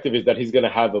perspective is that he's going to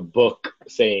have a book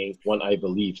saying "When I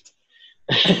Believed."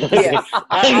 Yeah.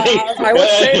 I would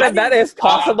say that is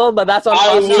possible, but that's on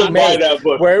us to make,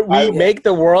 where we make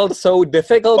the world so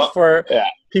difficult for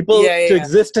people to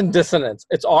exist in dissonance.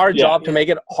 It's our job to make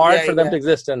it hard for them to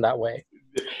exist in that way.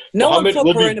 Muhammad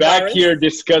will be back here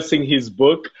discussing his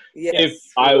book if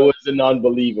I was a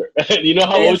non-believer. You know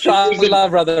how Inshallah,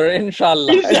 brother.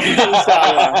 Inshallah. Right?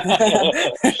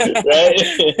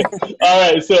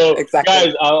 All right. So,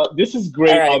 guys, this is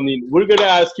great. Right. I mean, we're going to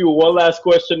ask you one last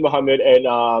question, Muhammad, and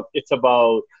it's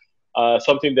about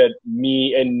something that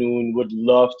me and Nun would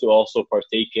love to also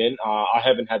partake in. I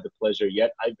haven't had the pleasure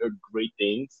yet. I've heard great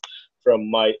things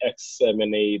from my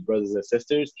EXMNA brothers and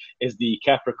sisters. Is the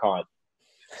Capricorn.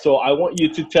 So I want you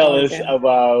to tell us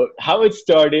about how it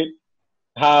started,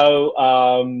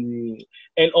 and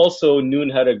also Nun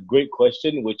had a great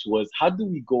question, which was, how do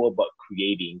we go about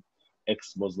creating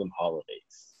ex-Muslim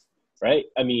holidays, right?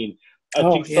 I mean, I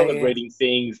think celebrating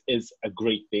things is a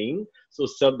great thing. So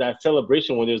that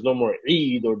celebration, when there's no more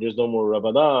Eid or there's no more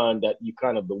Ramadan that you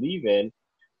kind of believe in,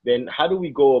 then how do we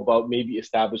go about maybe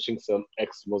establishing some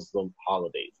ex-Muslim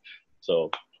holidays?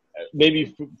 So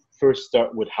maybe first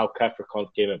start with how Capricorn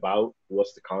came about.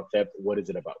 What's the concept? What is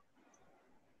it about?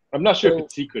 I'm not sure if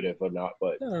it's secretive or not,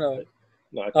 but no,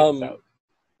 I think it's out.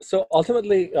 So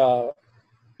ultimately,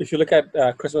 if you look at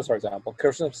Christmas, for example,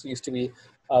 Christmas used to be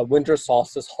a winter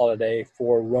solstice holiday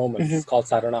for Romans. It's called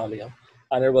Saturnalia,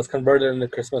 and it was converted into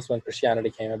Christmas when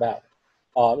Christianity came about.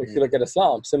 If you look at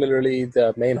Islam, similarly,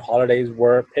 the main holidays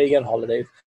were pagan holidays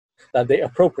that they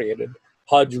appropriated.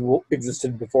 Hajj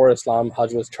existed before Islam.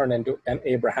 Hajj was turned into an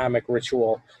Abrahamic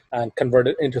ritual and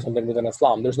converted into something within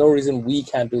Islam. There's no reason we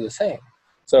can't do the same.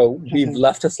 So we've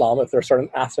left Islam. If there are certain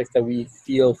aspects that we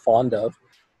feel fond of,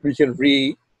 we can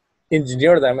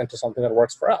re-engineer them into something that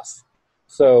works for us.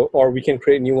 So, or we can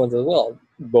create new ones as well.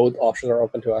 Both options are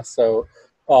open to us. So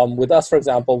with us, for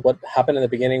example, what happened in the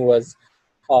beginning was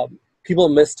people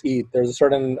missed Eid. There's a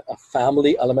certain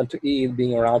family element to Eid,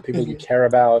 being around people you care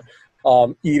about,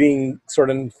 eating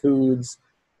certain foods.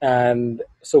 And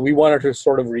so we wanted to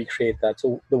sort of recreate that.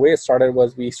 So the way it started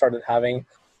was we started having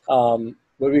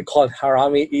what we called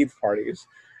harami Eid parties.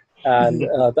 And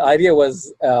the idea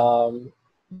was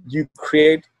you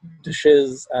create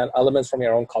dishes and elements from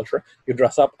your own culture. You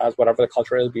dress up as whatever the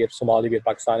culture is, be it Somali, be it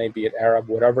Pakistani, be it Arab,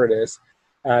 whatever it is,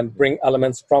 and bring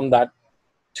elements from that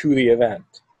to the event.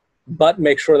 But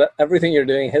make sure that everything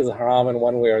you're doing is haram in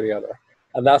one way or the other.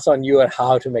 And that's on you and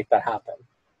how to make that happen.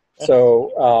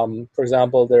 So, for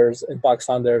example, in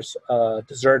Pakistan, there's a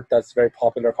dessert that's very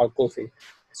popular called kulfi,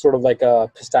 sort of like a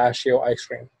pistachio ice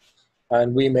cream.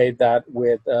 And we made that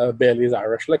with Bailey's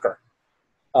Irish liquor.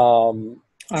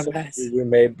 Nice. We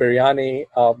made biryani,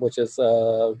 which is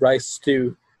rice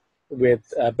stew with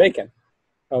bacon.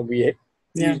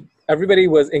 Everybody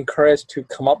was encouraged to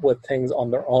come up with things on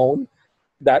their own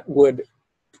that would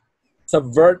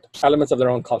subvert elements of their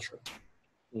own culture.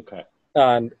 Okay.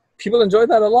 And people enjoyed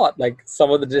that a lot. Like,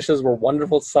 some of the dishes were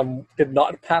wonderful, some did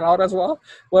not pan out as well.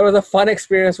 But it was a fun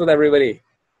experience with everybody.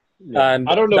 Yeah. And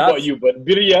I don't know about you, but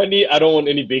biryani, I don't want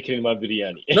any bacon in my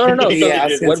biryani. No. Yeah,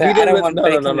 So what we did was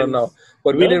no.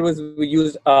 What we No? did was we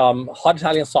used hot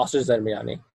Italian sausages in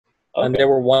biryani, and they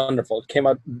were wonderful. It came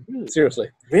out seriously.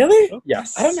 Really?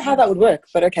 Yes. I don't know how that would work,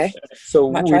 but okay.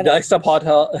 So Might we try that. diced up hot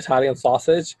Italian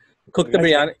sausage, cooked the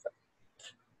biryani.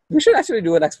 We should actually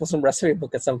do an Muslim recipe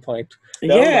book at some point.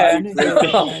 Yeah.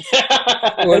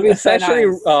 Well, we essentially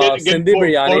Sindhi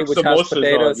biryani, which has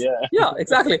potatoes. On, yeah,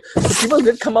 exactly. So people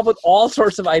did come up with all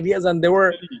sorts of ideas, and there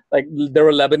were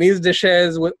Lebanese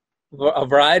dishes with a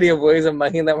variety of ways of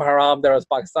making them haram. There was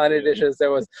Pakistani dishes.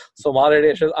 There was Somali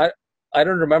dishes. I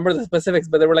don't remember the specifics,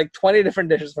 but there were like 20 different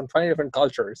dishes from 20 different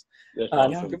cultures.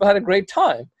 And people had a great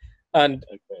time. And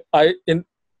in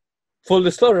full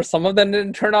disclosure, some of them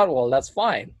didn't turn out well. That's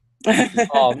fine.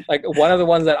 Like one of the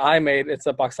ones that I made, it's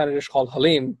a Pakistani dish called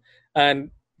halim, and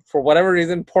for whatever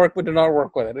reason, pork did not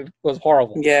work with it. It was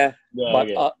horrible.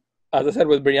 But as I said,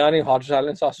 with biryani, hot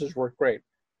Italian sausage worked great.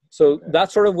 So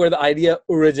that's sort of where the idea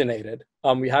originated.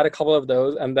 We had a couple of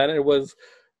those, and then it was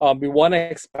we want to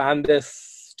expand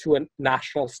this to a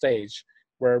national stage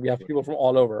where we have people from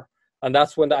all over, and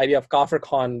that's when the idea of Kafir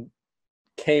Khan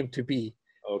came to be.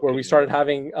 Where we started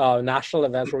having national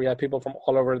events where we had people from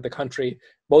all over the country,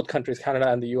 both countries,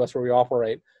 Canada and the US, where we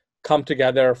operate, come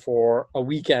together for a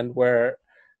weekend where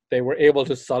they were able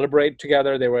to celebrate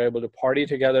together, they were able to party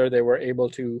together, they were able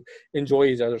to enjoy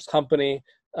each other's company.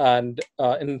 And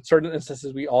in certain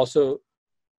instances, we also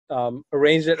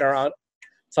arranged it around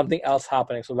something else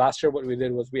happening. So last year, what we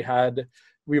did was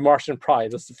we marched in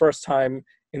Pride. This is the first time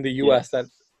in the US that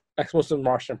ex-Muslims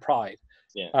marched in Pride.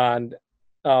 And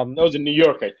that was in New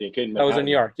York, I think. That was in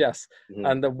New York, yes.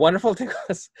 And the wonderful thing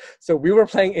was, so we were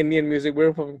playing Indian music, we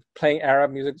were playing Arab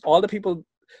music. All the people,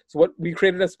 so what we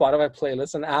created a Spotify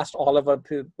playlist and asked all of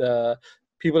the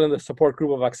people in the support group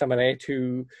of EXMNA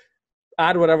to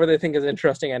add whatever they think is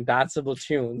interesting and danceable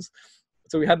tunes.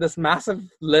 So we had this massive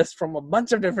list from a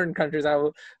bunch of different countries,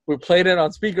 and we played it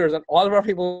on speakers, and all of our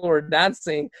people were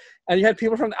dancing. And you had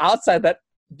people from the outside that,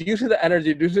 due to the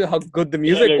energy, due to how good the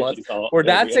music was, were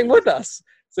dancing with us.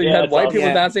 So you had white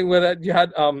people dancing with it. You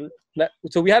had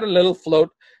so we had a little float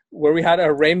where we had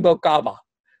a rainbow Kaaba.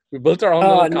 We built our own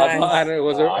little Kaaba, and it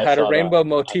was had a rainbow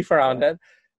motif around it.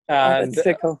 And that's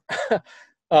so cool.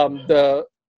 The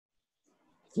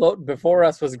float before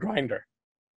us was Grinder.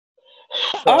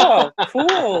 So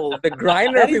cool! The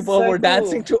Grinder people were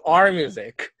dancing to our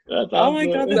music. Oh my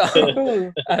God, that's so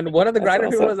cool! And one of the Grinder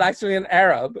people was actually an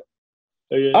Arab.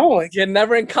 He had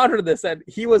never encountered this, and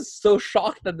he was so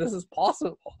shocked that this is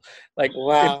possible. Like,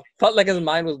 it felt like his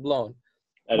mind was blown.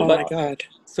 My God!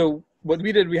 So what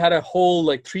we did, we had a whole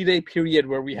 3-day period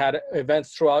where we had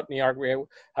events throughout New York. We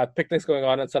had picnics going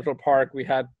on in Central Park. We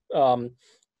had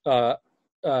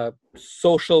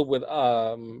social with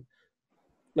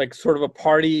sort of a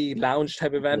party lounge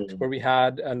type event where we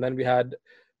had, and then we had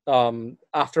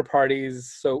after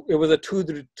parties. So it was a 2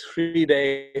 to 3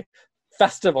 day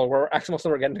festival where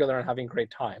ex-Muslims were getting together and having a great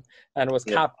time. And it was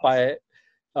capped by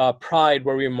Pride,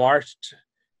 where we marched.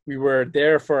 We were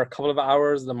there for a couple of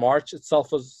hours. The march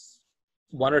itself was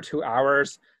 1 or 2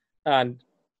 hours, and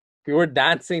we were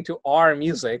dancing to our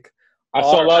music I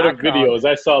saw a lot of background.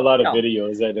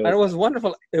 videos. And it was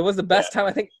wonderful. It was the best time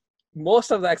I think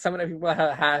most of the EXMNA people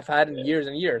have had in years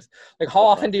and years. Like, how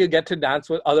often do you get to dance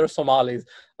with other Somalis,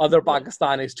 other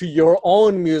Pakistanis to your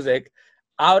own music,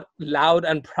 out loud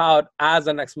and proud as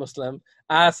an ex-Muslim,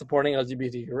 as supporting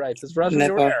LGBTQ rights? It's relatively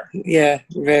rare. Yeah,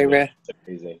 very rare. That's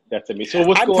amazing. That's amazing. So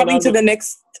what's I'm going coming on to the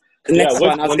next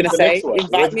one. I was going to say,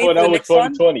 invite me to the next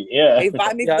one.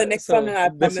 Invite me to the next one, and I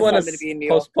promise I'm going to be in New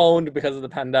York. Postponed because of the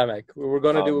pandemic. We were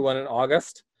going to do one in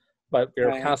August, but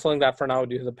we're canceling that for now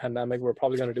due to the pandemic. We're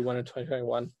probably going to do one in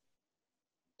 2021.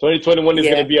 2021 is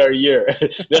going to be our year.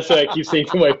 That's what I keep saying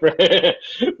to my friend.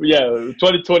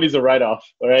 2020 is a write-off,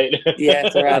 all right? Yeah,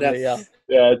 it's a write-off.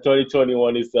 Yeah,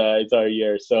 2021 is it's our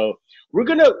year. So we're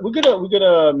gonna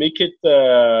make it.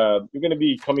 We're gonna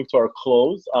be coming to our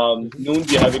close. Noon,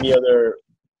 do you have any other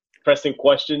pressing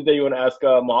questions that you want to ask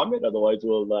Muhammad? Otherwise,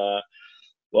 we'll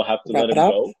have to let him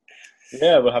go.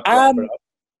 Yeah, we'll have to wrap it up.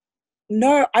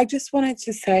 No, I just wanted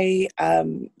to say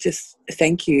just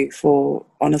thank you for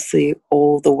honestly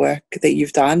all the work that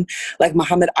you've done. Like,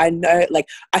 Muhammad, I know, like,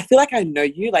 I feel like I know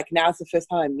you. Like, now it's the first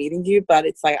time I'm meeting you, but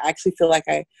it's like I actually feel like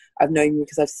I've known you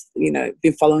because I've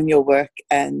been following your work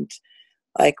and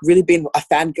like really been a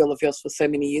fangirl of yours for so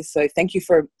many years. So thank you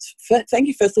thank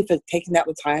you firstly for taking out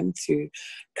the time to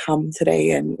come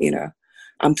today and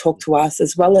talk to us,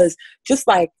 as well as just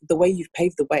like the way you've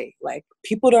paved the way. Like,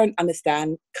 people don't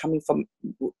understand, coming from,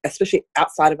 especially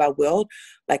outside of our world,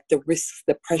 like the risks,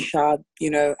 the pressure,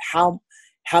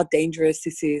 how dangerous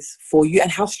this is for you and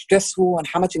how stressful and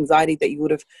how much anxiety that you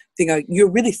would have,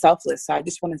 you're really selfless. So I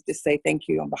just wanted to say thank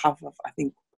you on behalf of, I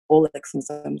think, all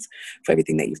EXMNA for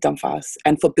everything that you've done for us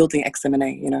and for building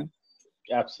EXMNA,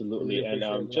 Absolutely.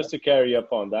 And just to carry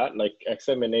up on that, like,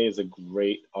 EXMNA is a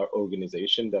great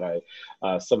organization that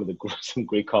some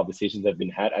great conversations have been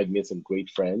had. I've made some great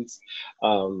friends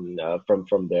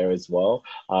from there as well.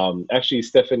 Actually,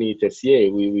 Stephanie Tessier,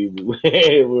 we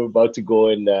we're about to go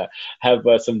and have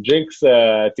some drinks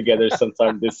together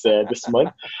sometime this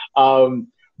month.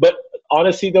 But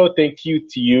honestly, though, thank you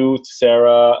to you, to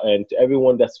Sarah, and to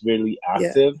everyone that's really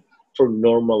active. Yeah. For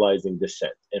normalizing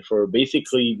dissent and for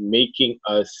basically making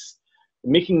all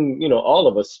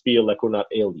of us feel like we're not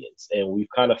aliens. And we've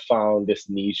kind of found this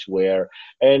niche where,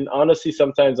 and honestly,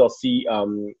 sometimes I'll see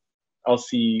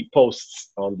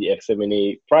posts on the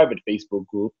EXMNA private Facebook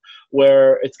group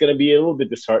where it's going to be a little bit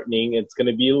disheartening. It's going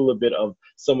to be a little bit of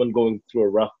someone going through a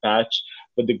rough patch.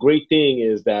 But the great thing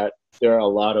is that there are a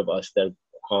lot of us that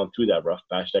gone through that rough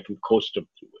patch that can coach them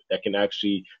through it, that can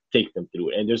actually take them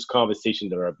through it. And there's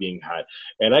conversations that are being had.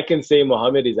 And I can say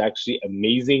Muhammad is actually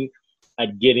amazing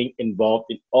at getting involved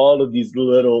in all of these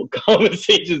little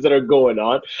conversations that are going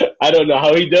on. I don't know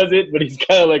how he does it, but he's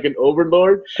kind of like an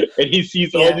overlord, and he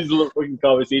sees all these little fucking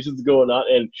conversations going on,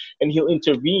 and he'll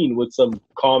intervene with some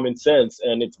common sense,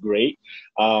 and it's great.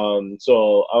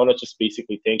 So I want to just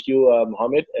basically thank you,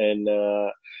 Muhammad, and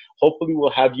hopefully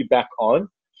we'll have you back on.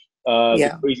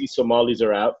 The crazy Somalis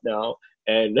are out now,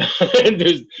 and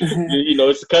there's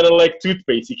it's kind of like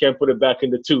toothpaste, you can't put it back in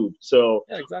the tube, so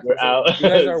exactly. We're out. You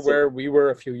guys are where we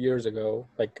were a few years ago,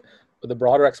 like with the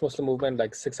broader ex-Muslim movement,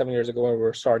 like 6-7 years ago when we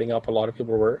were starting up. A lot of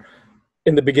people were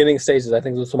in the beginning stages. I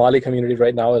think the Somali community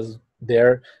right now is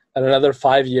there, and another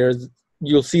 5 years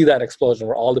you'll see that explosion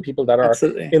where all the people that are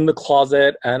in the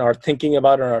closet and are thinking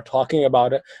about it and are talking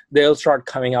about it, they'll start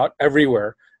coming out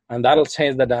everywhere, and that'll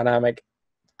change the dynamic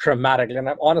dramatically. And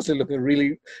I'm honestly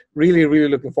really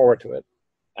looking forward to it.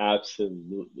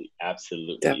 Absolutely.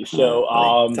 Definitely.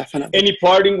 So Definitely. Any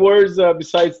parting words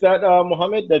besides that,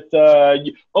 Muhammad?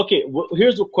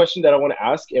 Here's a question that I want to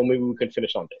ask, and maybe we can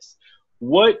finish on this.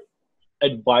 What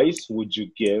advice would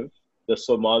you give the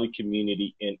Somali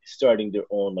community in starting their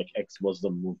own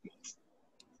ex-Muslim movements?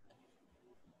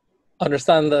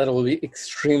 Understand that it will be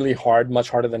extremely hard, much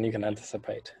harder than you can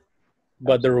anticipate.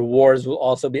 But the rewards will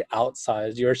also be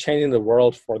outsized. You're changing the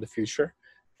world for the future,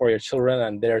 for your children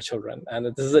and their children. And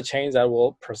this is a change that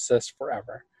will persist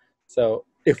forever. So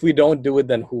if we don't do it,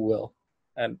 then who will?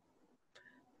 And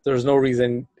there's no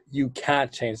reason you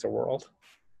can't change the world.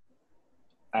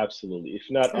 Absolutely. If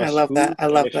not us, I love that.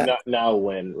 If not now,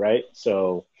 when, right?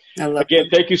 So again,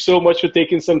 thank you so much for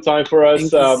taking some time for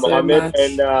us, Muhammad.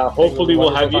 And hopefully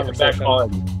we'll have you back on.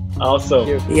 Also.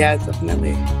 Yeah,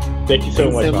 definitely. Thank you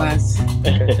so much.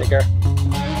 Okay, take care.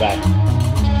 Bye.